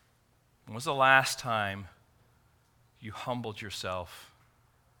 When was the last time you humbled yourself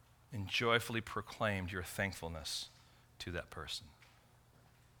and joyfully proclaimed your thankfulness to that person.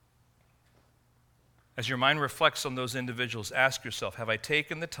 As your mind reflects on those individuals, ask yourself, have I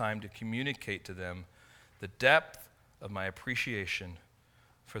taken the time to communicate to them the depth of my appreciation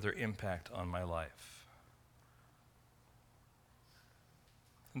for their impact on my life?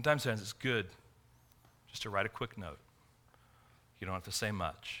 Sometimes it's good just to write a quick note. You don't have to say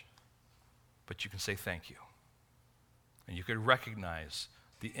much, but you can say thank you. And you could recognize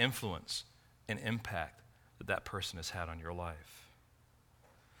the influence and impact that that person has had on your life.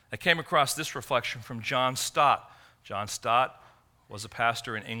 I came across this reflection from John Stott. John Stott was a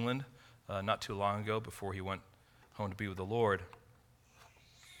pastor in England not too long ago before he went home to be with the Lord.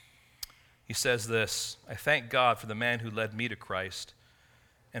 He says this, I thank God for the man who led me to Christ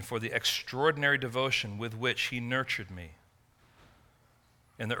and for the extraordinary devotion with which he nurtured me.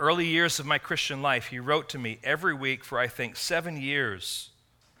 In the early years of my Christian life, he wrote to me every week for I think 7 years.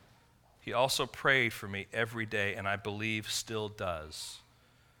 He also prayed for me every day, and I believe still does.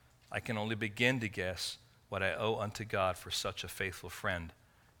 I can only begin to guess what I owe unto God for such a faithful friend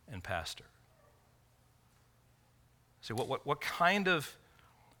and pastor. So what kind of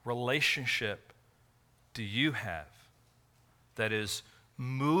relationship do you have that is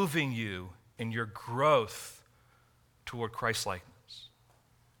moving you in your growth toward Christ-likeness?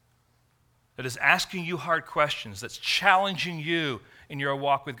 That is asking you hard questions, that's challenging you in your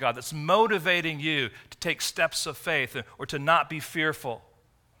walk with God, that's motivating you to take steps of faith or to not be fearful.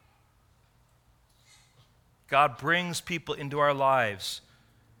 God brings people into our lives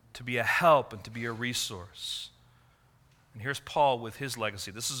to be a help and to be a resource. And here's Paul with his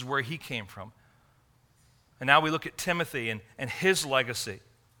legacy. This is where he came from. And now we look at Timothy and his legacy.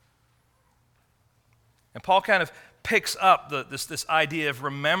 And Paul kind of picks up this idea of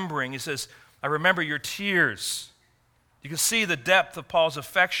remembering. He says, I remember your tears. You can see the depth of Paul's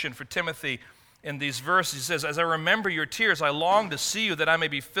affection for Timothy in these verses. He says, as I remember your tears, I long to see you that I may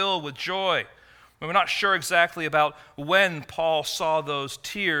be filled with joy. We're not sure exactly about when Paul saw those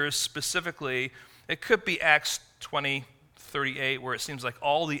tears specifically. It could be Acts 20:38, where it seems like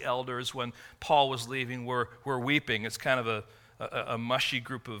all the elders, when Paul was leaving, were weeping. It's kind of a mushy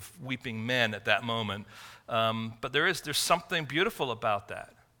group of weeping men at that moment. But there's something beautiful about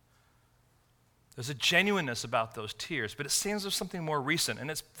that. There's a genuineness about those tears, but it seems there's something more recent. And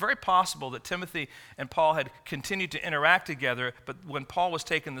it's very possible that Timothy and Paul had continued to interact together, but when Paul was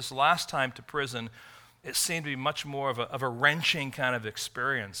taken this last time to prison, it seemed to be much more of a wrenching kind of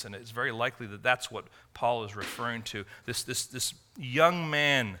experience. And it's very likely that that's what Paul is referring to. This young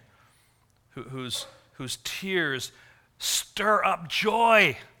man whose tears stir up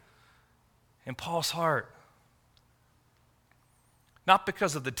joy in Paul's heart. Not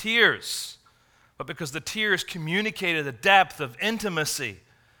because of the tears, but because the tears communicated a depth of intimacy,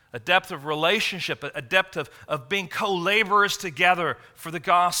 a depth of relationship, a depth of being co-laborers together for the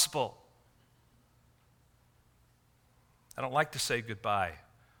gospel. I don't like to say goodbye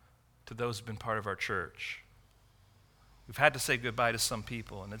to those who've been part of our church. We've had to say goodbye to some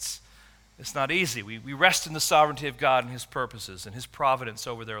people, and it's not easy. We rest in the sovereignty of God and His purposes and His providence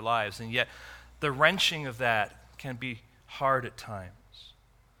over their lives, and yet the wrenching of that can be hard at times.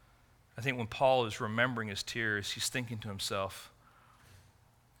 I think when Paul is remembering his tears, he's thinking to himself,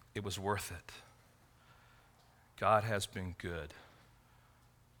 it was worth it. God has been good.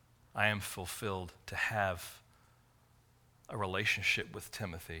 I am fulfilled to have a relationship with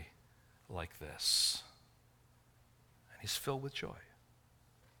Timothy like this. And he's filled with joy.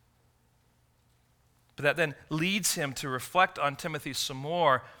 But that then leads him to reflect on Timothy some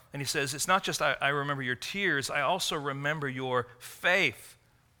more. And he says, it's not just I remember your tears, I also remember your faith.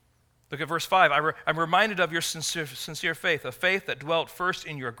 Look at verse 5. I'm reminded of your sincere faith, a faith that dwelt first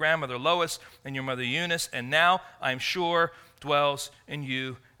in your grandmother Lois and your mother Eunice, and now, I'm sure, dwells in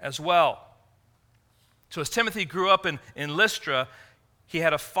you as well. So as Timothy grew up in Lystra, he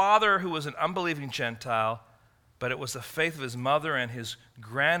had a father who was an unbelieving Gentile, but it was the faith of his mother and his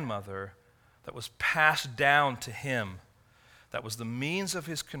grandmother that was passed down to him. That was the means of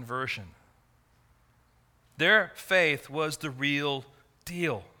his conversion. Their faith was the real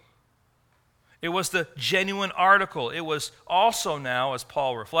deal. It was the genuine article. It was also now, as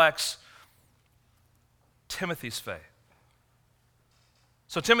Paul reflects, Timothy's faith.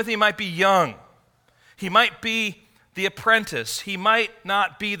 So Timothy might be young. He might be the apprentice. He might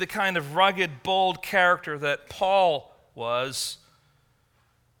not be the kind of rugged, bold character that Paul was,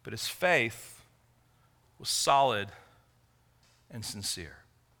 but his faith was solid and sincere.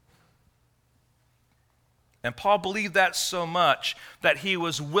 And Paul believed that so much that he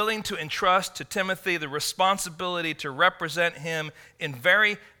was willing to entrust to Timothy the responsibility to represent him in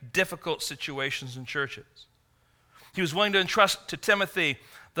very difficult situations in churches. He was willing to entrust to Timothy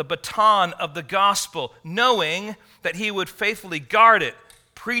the baton of the gospel, knowing that he would faithfully guard it,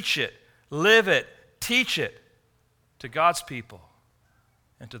 preach it, live it, teach it to God's people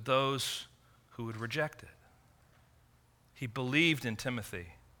and to those who would reject it. He believed in Timothy,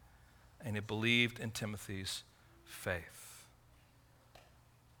 and he believed in Timothy's faith.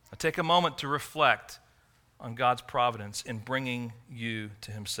 Now take a moment to reflect on God's providence in bringing you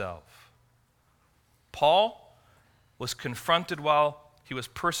to himself. Paul was confronted while he was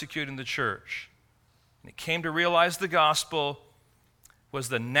persecuting the church. And he came to realize the gospel was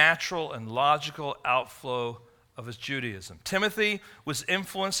the natural and logical outflow of his Judaism. Timothy was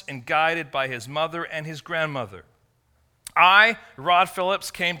influenced and guided by his mother and his grandmother. I, Rod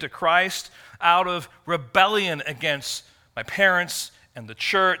Phillips, came to Christ out of rebellion against my parents and the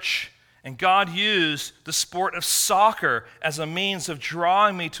church, and God used the sport of soccer as a means of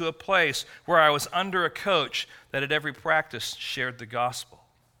drawing me to a place where I was under a coach that at every practice shared the gospel.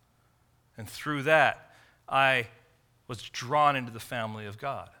 And through that, I was drawn into the family of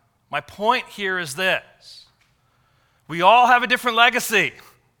God. My point here is this. We all have a different legacy.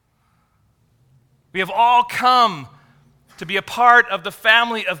 We have all come to be a part of the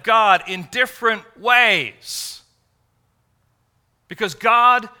family of God in different ways. Because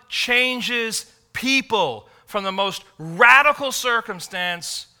God changes people from the most radical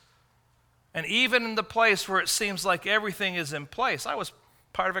circumstance, and even in the place where it seems like everything is in place. I was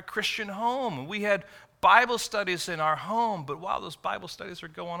part of a Christian home, and we had Bible studies in our home, but while those Bible studies are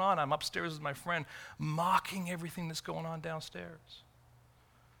going on, I'm upstairs with my friend mocking everything that's going on downstairs.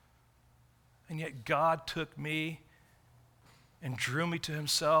 And yet God took me and drew me to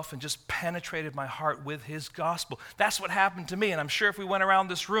himself and just penetrated my heart with his gospel. That's what happened to me, and I'm sure if we went around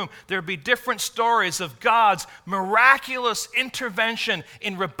this room, there'd be different stories of God's miraculous intervention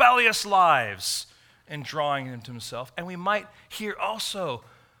in rebellious lives and drawing them to himself. And we might hear also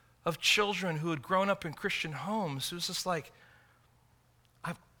of children who had grown up in Christian homes. It was just like,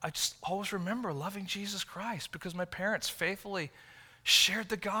 I just always remember loving Jesus Christ because my parents faithfully shared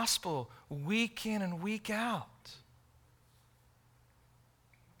the gospel week in and week out.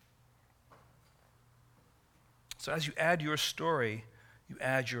 So as you add your story, you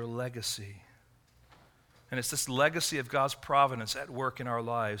add your legacy. And it's this legacy of God's providence at work in our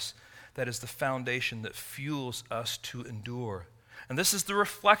lives that is the foundation that fuels us to endure. And this is the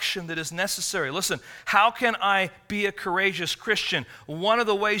reflection that is necessary. Listen, how can I be a courageous Christian? One of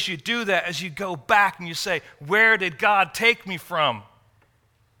the ways you do that is you go back and you say, where did God take me from?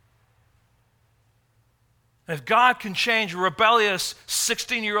 And if God can change a rebellious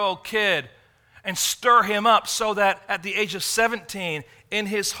 16-year-old kid and stir him up so that at the age of 17, in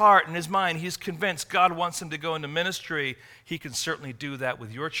his heart and his mind, he's convinced God wants him to go into ministry, he can certainly do that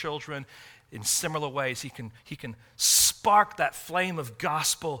with your children in similar ways. He can spark that flame of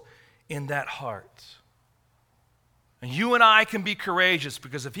gospel in that heart. And you and I can be courageous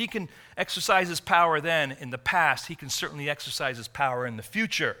because if he can exercise his power then in the past, he can certainly exercise his power in the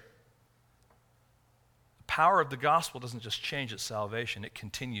future. The power of the gospel doesn't just change at salvation, it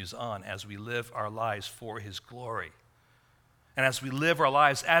continues on as we live our lives for his glory. And as we live our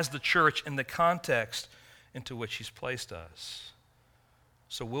lives as the church in the context into which he's placed us.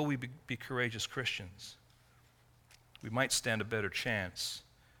 So will we be courageous Christians? We might stand a better chance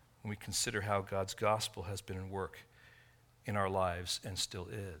when we consider how God's gospel has been in work in our lives and still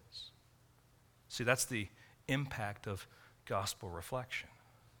is. See, that's the impact of gospel reflection.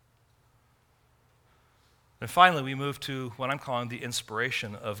 And finally, we move to what I'm calling the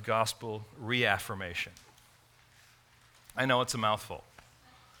inspiration of gospel reaffirmation. I know it's a mouthful,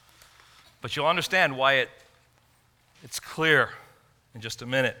 but you'll understand why it's clear in just a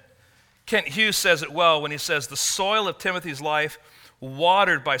minute. Kent Hughes says it well when he says, the soil of Timothy's life,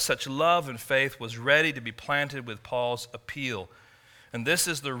 watered by such love and faith, was ready to be planted with Paul's appeal. And this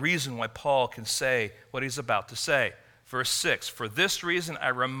is the reason why Paul can say what he's about to say. Verse 6, for this reason I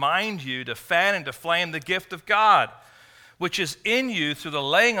remind you to fan and to flame the gift of God, which is in you through the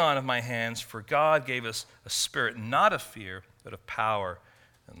laying on of my hands, for God gave us a spirit not of fear, but of power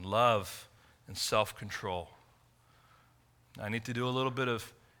and love and self-control. I need to do a little bit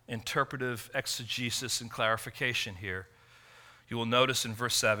of interpretive exegesis and clarification here. You will notice in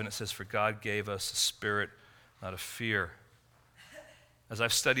verse 7 it says, for God gave us a spirit not of fear. As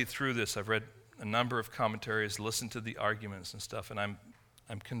I've studied through this, I've read a number of commentaries, listened to the arguments and stuff, and I'm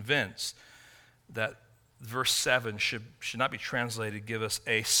convinced that verse 7 should not be translated, give us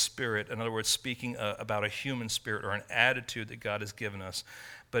a spirit. In other words, speaking about a human spirit or an attitude that God has given us,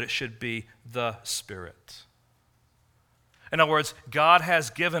 but it should be the Spirit. In other words, God has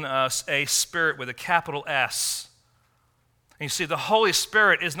given us a spirit with a capital S. And you see, the Holy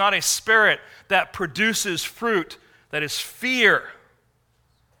Spirit is not a spirit that produces fruit that is fear.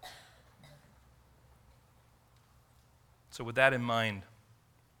 So with that in mind,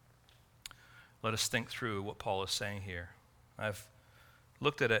 let us think through what Paul is saying here. I've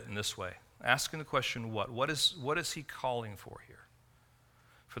looked at it in this way, asking the question, what is he calling for here?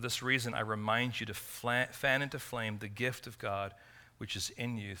 For this reason, I remind you to fan into flame the gift of God which is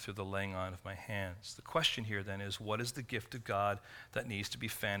in you through the laying on of my hands. The question here then is, what is the gift of God that needs to be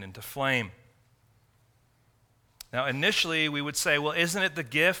fanned into flame? Now, initially, we would say, well, isn't it the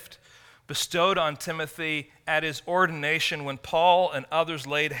gift bestowed on Timothy at his ordination when Paul and others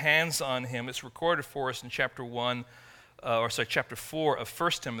laid hands on him? It's recorded for us in chapter 4 of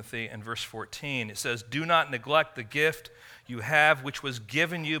 1 Timothy and verse 14. It says, do not neglect the gift you have, which was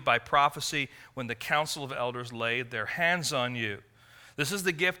given you by prophecy when the council of elders laid their hands on you. This is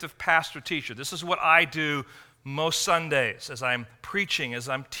the gift of pastor-teacher. This is what I do most Sundays as I'm preaching, as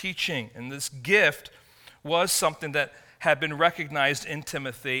I'm teaching. And this gift was something that had been recognized in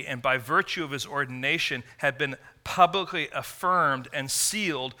Timothy and by virtue of his ordination had been publicly affirmed and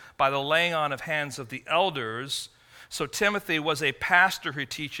sealed by the laying on of hands of the elders. So Timothy was a pastor who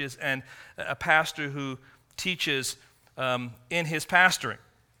teaches and a pastor who teaches in his pastoring.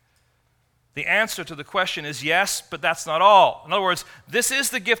 The answer to the question is yes, but that's not all. In other words, this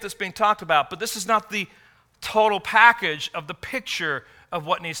is the gift that's being talked about, but this is not the total package of the picture of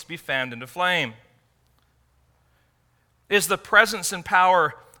what needs to be fanned into flame. Is the presence and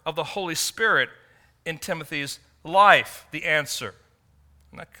power of the Holy Spirit in Timothy's life the answer?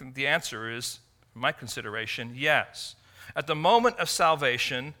 And the answer is, in my consideration, yes. At the moment of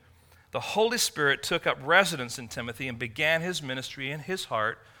salvation, the Holy Spirit took up residence in Timothy and began his ministry in his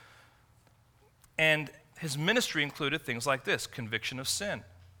heart. And his ministry included things like this: conviction of sin,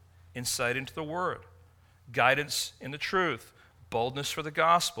 insight into the Word, guidance in the truth, boldness for the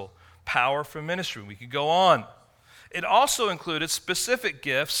gospel, power for ministry. We could go on. It also included specific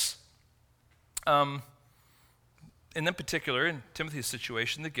gifts, and in particular, in Timothy's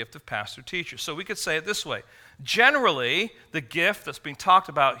situation, the gift of pastor-teacher. So we could say it this way. Generally, the gift that's being talked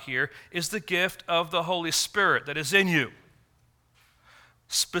about here is the gift of the Holy Spirit that is in you.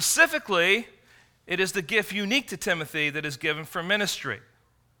 Specifically, it is the gift unique to Timothy that is given for ministry.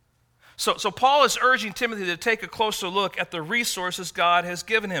 So Paul is urging Timothy to take a closer look at the resources God has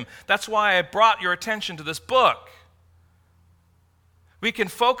given him. That's why I brought your attention to this book. We can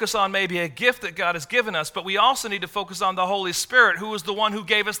focus on maybe a gift that God has given us, but we also need to focus on the Holy Spirit, who is the one who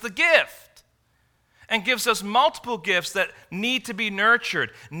gave us the gift and gives us multiple gifts that need to be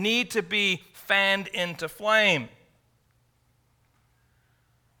nurtured, need to be fanned into flame.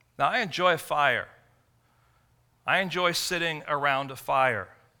 Now, I enjoy fire. I enjoy sitting around a fire.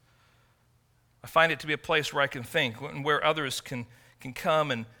 I find it to be a place where I can think and where others can come.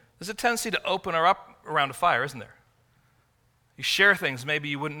 And there's a tendency to open her up around a fire, isn't there? You share things maybe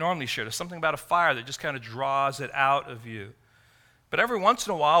you wouldn't normally share. There's something about a fire that just kind of draws it out of you. But every once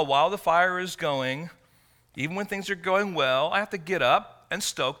in a while the fire is going, even when things are going well, I have to get up and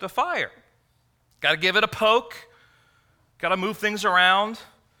stoke the fire. Got to give it a poke. Got to move things around.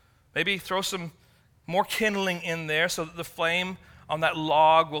 Maybe throw some more kindling in there so that the flame on that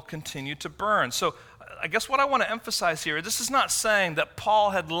log will continue to burn. So I guess what I want to emphasize here, this is not saying that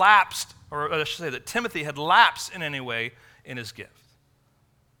Paul had lapsed, or I should say that Timothy had lapsed in any way in his gift.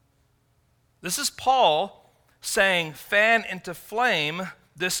 This is Paul saying, fan into flame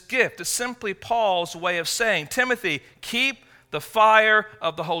this gift. It's simply Paul's way of saying, Timothy, keep the fire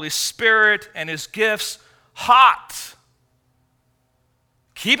of the Holy Spirit and his gifts hot.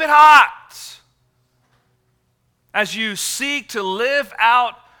 Keep it hot. As you seek to live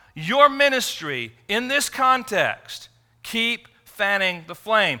out your ministry in this context, keep fanning the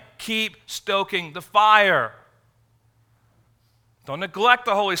flame. Keep stoking the fire. Don't neglect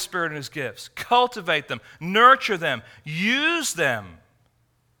the Holy Spirit and his gifts. Cultivate them, nurture them, use them.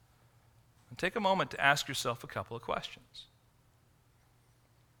 And take a moment to ask yourself a couple of questions.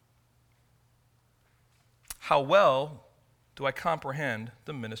 How well do I comprehend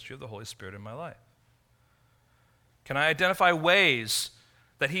the ministry of the Holy Spirit in my life? Can I identify ways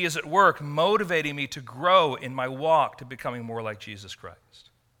that he is at work motivating me to grow in my walk to becoming more like Jesus Christ?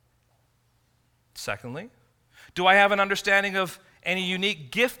 Secondly, do I have an understanding of any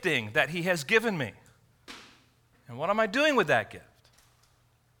unique gifting that he has given me? And what am I doing with that gift?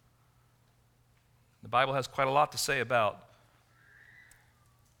 The Bible has quite a lot to say about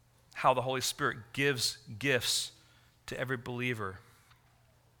how the Holy Spirit gives gifts to every believer.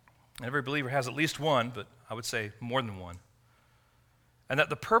 And every believer has at least one, but I would say more than one. And that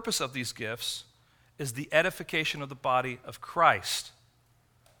the purpose of these gifts is the edification of the body of Christ.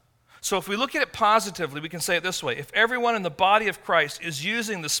 So if we look at it positively, we can say it this way. If everyone in the body of Christ is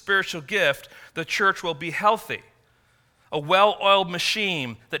using the spiritual gift, the church will be healthy. A well-oiled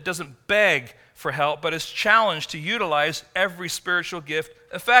machine that doesn't beg for help, but is challenged to utilize every spiritual gift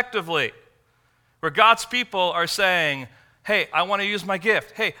effectively. Where God's people are saying, hey, I want to use my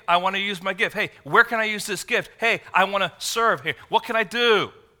gift. Hey, I want to use my gift. Hey, where can I use this gift? Hey, I want to serve. Hey, what can I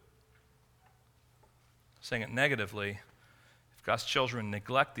do? Saying it negatively, if God's children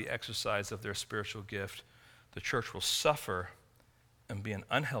neglect the exercise of their spiritual gift, the church will suffer and be an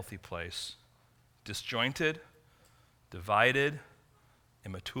unhealthy place, disjointed, divided,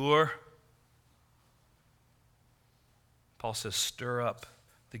 immature. Paul says, stir up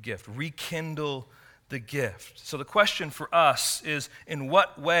the gift, rekindle the gift. So the question for us is, in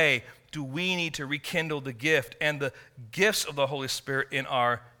what way do we need to rekindle the gift and the gifts of the Holy Spirit in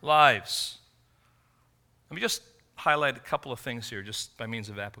our lives? Let me just highlight a couple of things here, just by means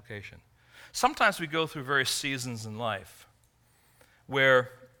of application. Sometimes we go through various seasons in life where,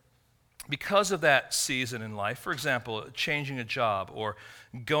 because of that season in life, for example, changing a job or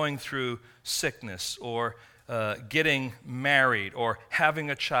going through sickness or getting married or having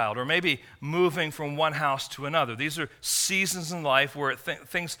a child or maybe moving from one house to another. These are seasons in life where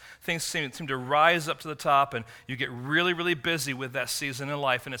things seem to rise up to the top and you get really, really busy with that season in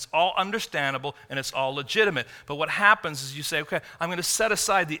life, and it's all understandable and it's all legitimate. But what happens is you say, okay, I'm going to set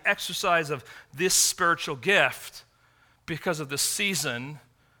aside the exercise of this spiritual gift because of this season,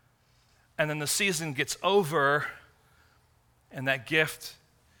 and then the season gets over and that gift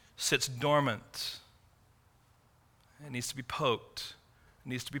sits dormant. It needs to be poked. It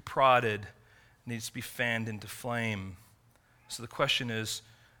needs to be prodded. It needs to be fanned into flame. So the question is,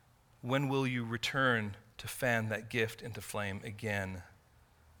 when will you return to fan that gift into flame again?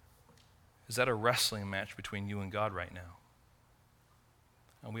 Is that a wrestling match between you and God right now?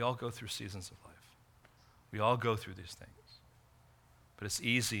 And we all go through seasons of life. We all go through these things. But it's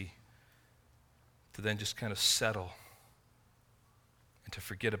easy to then just kind of settle and to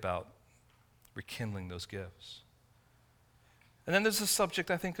forget about rekindling those gifts. And then there's the subject,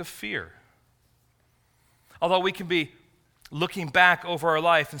 I think, of fear. Although we can be looking back over our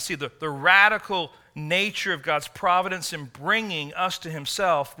life and see the radical nature of God's providence in bringing us to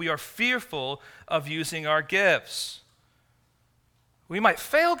himself, we are fearful of using our gifts. We might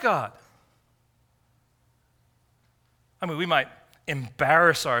fail God. We might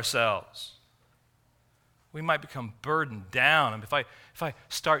embarrass ourselves. We might become burdened down. If I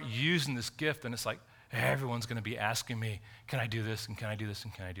start using this gift, then it's like, everyone's going to be asking me, can I do this, and can I do this,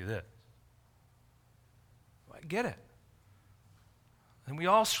 and can I do this? Well, I get it. And we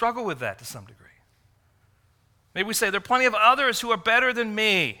all struggle with that to some degree. Maybe we say, there are plenty of others who are better than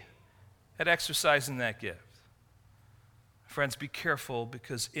me at exercising that gift. Friends, be careful,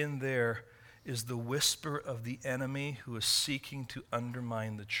 because in there is the whisper of the enemy who is seeking to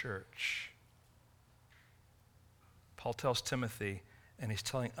undermine the church. Paul tells Timothy, and he's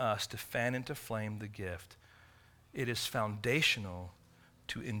telling us to fan into flame the gift. It is foundational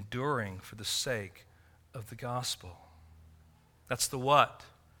to enduring for the sake of the gospel. That's the what.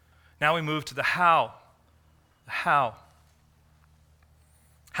 Now we move to the how. The how.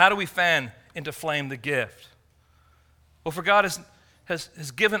 How do we fan into flame the gift? Well, for God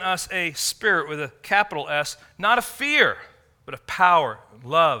has given us a spirit with a capital S, not of fear, but of power, and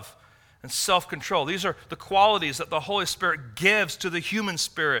love, and self-control. These are the qualities that the Holy Spirit gives to the human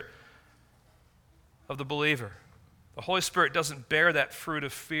spirit of the believer. The Holy Spirit doesn't bear that fruit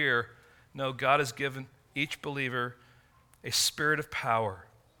of fear. No, God has given each believer a spirit of power.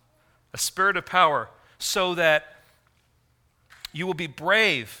 A spirit of power so that you will be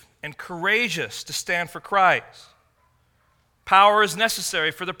brave and courageous to stand for Christ. Power is necessary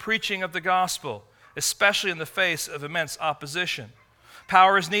for the preaching of the gospel, especially in the face of immense opposition.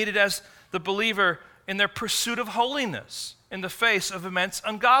 Power is needed as the believer in their pursuit of holiness in the face of immense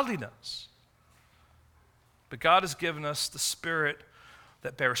ungodliness. But God has given us the Spirit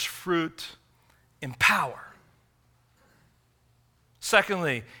that bears fruit in power.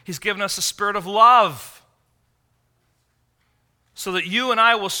 Secondly, he's given us a spirit of love so that you and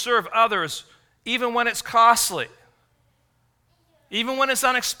I will serve others even when it's costly, even when it's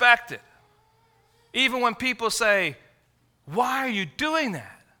unexpected, even when people say, why are you doing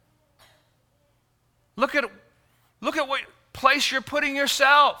that? Look at what place you're putting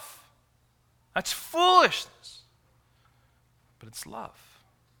yourself. That's foolishness. But it's love.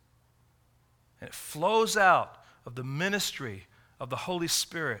 And it flows out of the ministry of the Holy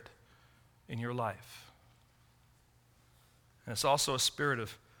Spirit in your life. And it's also a spirit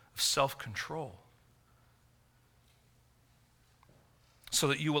of self-control. So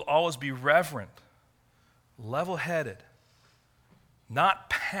that you will always be reverent, level-headed, not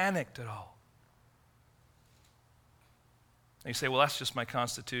panicked at all. And you say, well, that's just my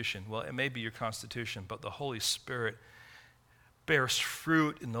constitution. Well, it may be your constitution, but the Holy Spirit bears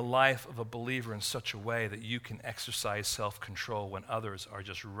fruit in the life of a believer in such a way that you can exercise self-control when others are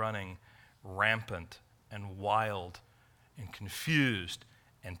just running rampant and wild and confused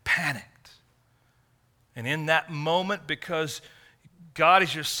and panicked. And in that moment, because God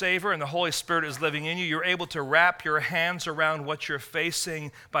is your Savior and the Holy Spirit is living in you, you're able to wrap your hands around what you're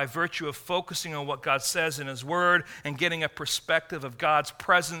facing by virtue of focusing on what God says in His Word and getting a perspective of God's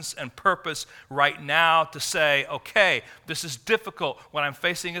presence and purpose right now to say, okay, this is difficult. What I'm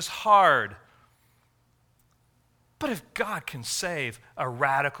facing is hard. But if God can save a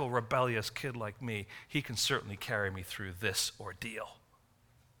radical, rebellious kid like me, He can certainly carry me through this ordeal.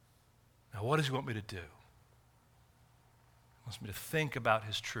 Now, what does He want me to do? He wants me to think about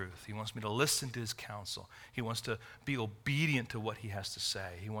His truth. He wants me to listen to His counsel. He wants to be obedient to what He has to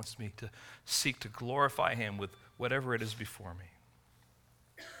say. He wants me to seek to glorify Him with whatever it is before me.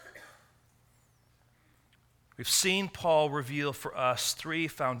 We've seen Paul reveal for us 3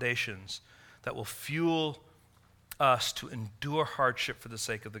 foundations that will fuel us to endure hardship for the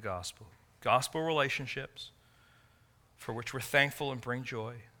sake of the gospel. Gospel relationships, for which we're thankful and bring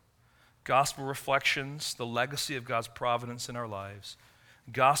joy. Gospel reflections, the legacy of God's providence in our lives.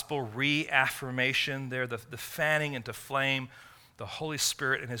 Gospel reaffirmation, they're the fanning into flame, the Holy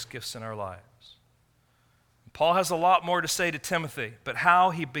Spirit and His gifts in our lives. Paul has a lot more to say to Timothy, but how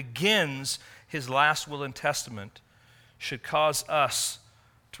he begins his last will and testament should cause us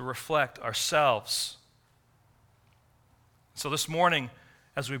to reflect ourselves. So this morning,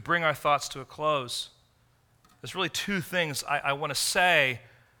 as we bring our thoughts to a close, there's really 2 things I want to say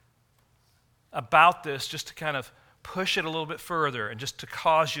about this, just to kind of push it a little bit further and just to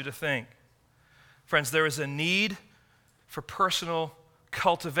cause you to think. Friends, there is a need for personal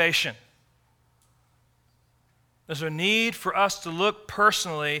cultivation. There's a need for us to look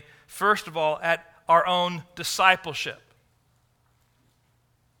personally, first of all, at our own discipleship.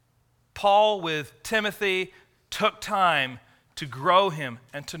 Paul, with Timothy, took time to grow him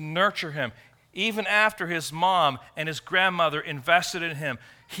and to nurture him. Even after his mom and his grandmother invested in him,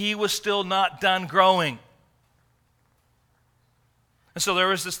 he was still not done growing. And so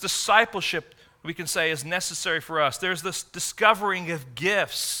there is this discipleship, we can say, is necessary for us. There's this discovering of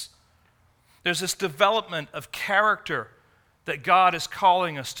gifts. There's this development of character that God is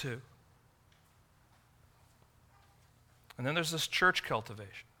calling us to. And then there's this church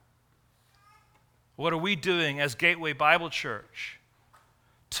cultivation. What are we doing as Gateway Bible Church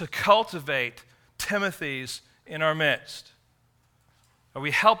to cultivate Timothys in our midst? Are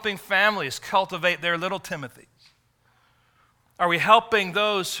we helping families cultivate their little Timothys? Are we helping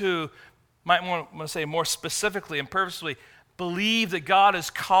those who might want to say more specifically and purposefully believe that God is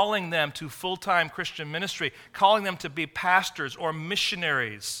calling them to full-time Christian ministry, calling them to be pastors or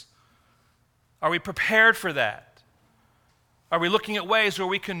missionaries? Are we prepared for that? Are we looking at ways where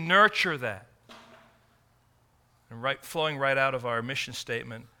we can nurture that? And flowing right out of our mission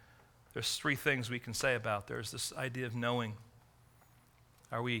statement, there's 3 things we can say about. There's this idea of knowing.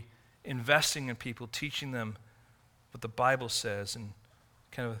 Are we investing in people, teaching them what the Bible says in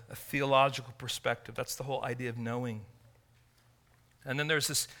kind of a theological perspective? That's the whole idea of knowing. And then there's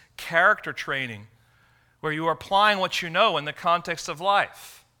this character training where you are applying what you know in the context of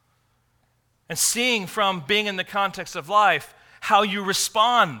life and seeing from being in the context of life how you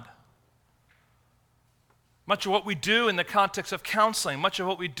respond. Much of what we do in the context of counseling, much of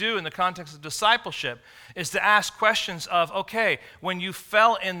what we do in the context of discipleship is to ask questions of, okay, when you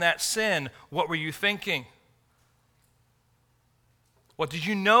fell in that sin, what were you thinking? What did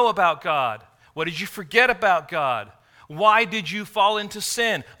you know about God? What did you forget about God? Why did you fall into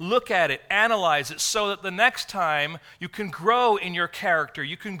sin? Look at it, analyze it, so that the next time you can grow in your character,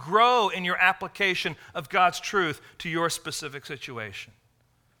 you can grow in your application of God's truth to your specific situation.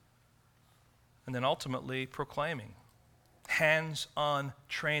 And then ultimately proclaiming, hands-on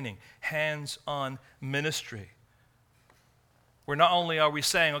training, hands-on ministry. Where not only are we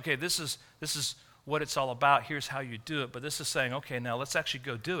saying, okay, this is what it's all about, here's how you do it, but this is saying, okay, now let's actually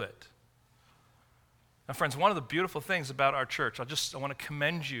go do it. Now, friends, one of the beautiful things about our church, I want to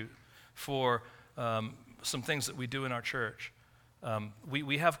commend you for some things that we do in our church.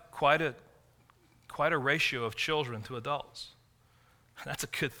 We have quite quite a ratio of children to adults. That's a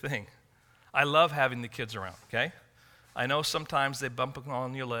good thing. I love having the kids around, okay? I know sometimes they bump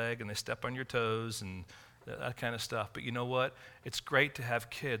on your leg and they step on your toes and that kind of stuff, but you know what? It's great to have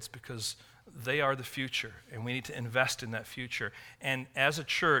kids because they are the future, and we need to invest in that future. And as a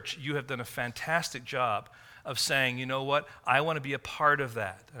church, you have done a fantastic job of saying, you know what? I want to be a part of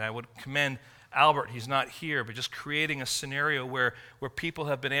that. And I would commend Albert, he's not here, but just creating a scenario where people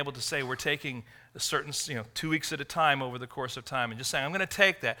have been able to say, we're taking a certain, 2 weeks at a time over the course of time, and just saying, I'm going to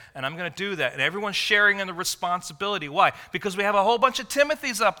take that, and I'm going to do that. And everyone's sharing in the responsibility. Why? Because we have a whole bunch of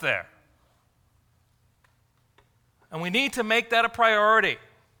Timothys up there. And we need to make that a priority.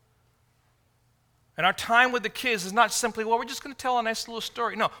 And our time with the kids is not simply, well, we're just going to tell a nice little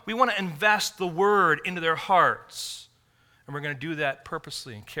story. No, we want to invest the word into their hearts. And we're going to do that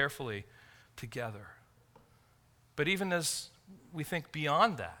purposely and carefully together. But even as we think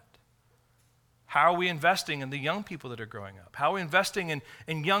beyond that, how are we investing in the young people that are growing up? How are we investing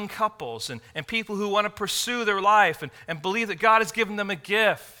in young couples and people who want to pursue their life and believe that God has given them a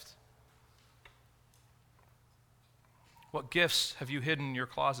gift? What gifts have you hidden in your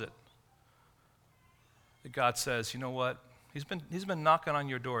closet that God says, you know what? He's been knocking on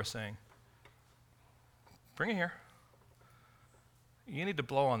your door saying, bring it here. You need to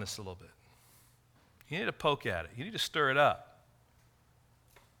blow on this a little bit. You need to poke at it. You need to stir it up.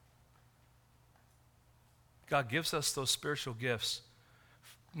 God gives us those spiritual gifts,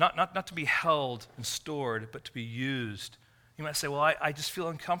 not to be held and stored, but to be used. You might say, well, I just feel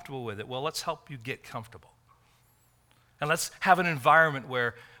uncomfortable with it. Well, let's help you get comfortable. And let's have an environment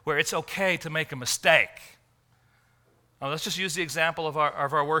where it's okay to make a mistake. Now, let's just use the example of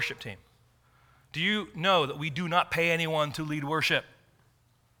our worship team. Do you know that we do not pay anyone to lead worship?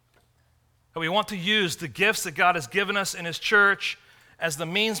 That we want to use the gifts that God has given us in His church as the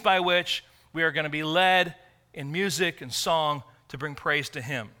means by which we are going to be led in music and song to bring praise to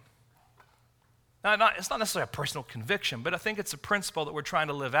Him. Now, it's not necessarily a personal conviction, but I think it's a principle that we're trying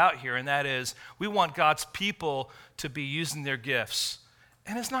to live out here, and that is we want God's people to be using their gifts.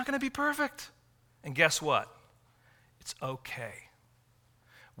 And it's not going to be perfect. And guess what? It's okay.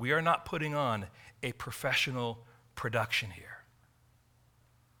 We are not putting on a professional production here.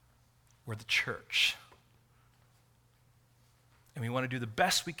 We're the church. And we want to do the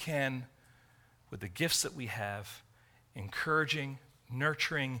best we can with the gifts that we have, encouraging,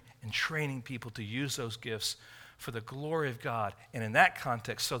 nurturing, and training people to use those gifts for the glory of God. And in that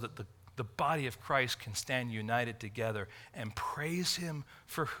context, so that the body of Christ can stand united together and praise Him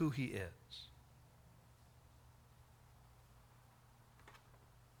for who He is.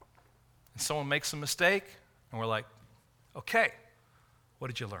 And someone makes a mistake, and we're like, okay, what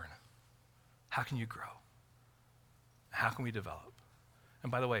did you learn? How can you grow? How can we develop?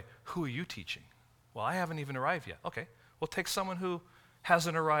 And by the way, who are you teaching? Well, I haven't even arrived yet. Okay, well, take someone who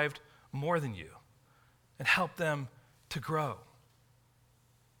hasn't arrived more than you and help them to grow.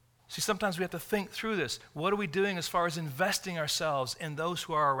 See, sometimes we have to think through this. What are we doing as far as investing ourselves in those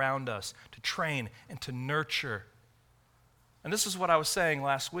who are around us to train and to nurture? And this is what I was saying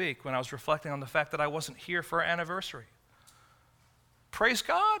last week when I was reflecting on the fact that I wasn't here for our anniversary. Praise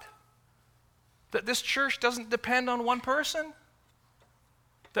God that this church doesn't depend on one person,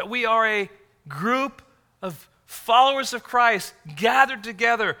 that we are a group of followers of Christ gathered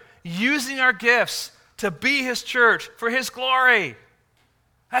together, using our gifts to be His church for His glory.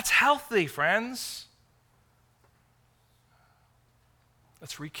 That's healthy, friends.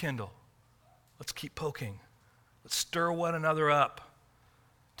 Let's rekindle. Let's keep poking. Let's stir one another up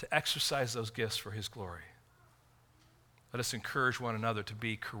to exercise those gifts for His glory. Let us encourage one another to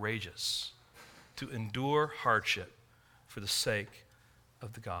be courageous, to endure hardship for the sake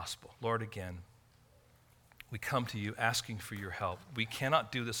of the gospel. Lord, again, we come to You asking for Your help. We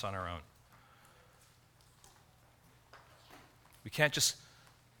cannot do this on our own. We can't just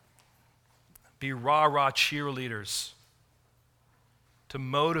be rah-rah cheerleaders to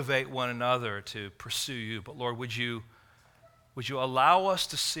motivate one another to pursue You. But Lord, would you allow us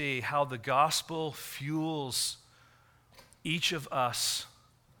to see how the gospel fuels each of us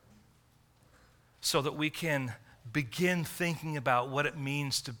so that we can begin thinking about what it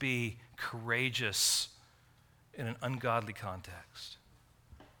means to be courageous in an ungodly context,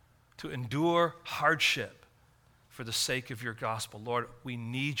 to endure hardship for the sake of Your gospel. Lord, we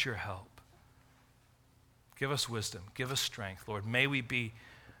need Your help. Give us wisdom. Give us strength, Lord. May we be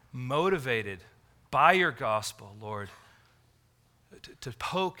motivated by Your gospel, Lord, to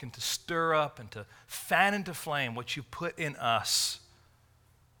poke and to stir up and to fan into flame what You put in us.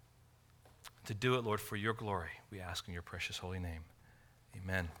 To do it, Lord, for Your glory, we ask in Your precious holy name.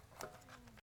 Amen.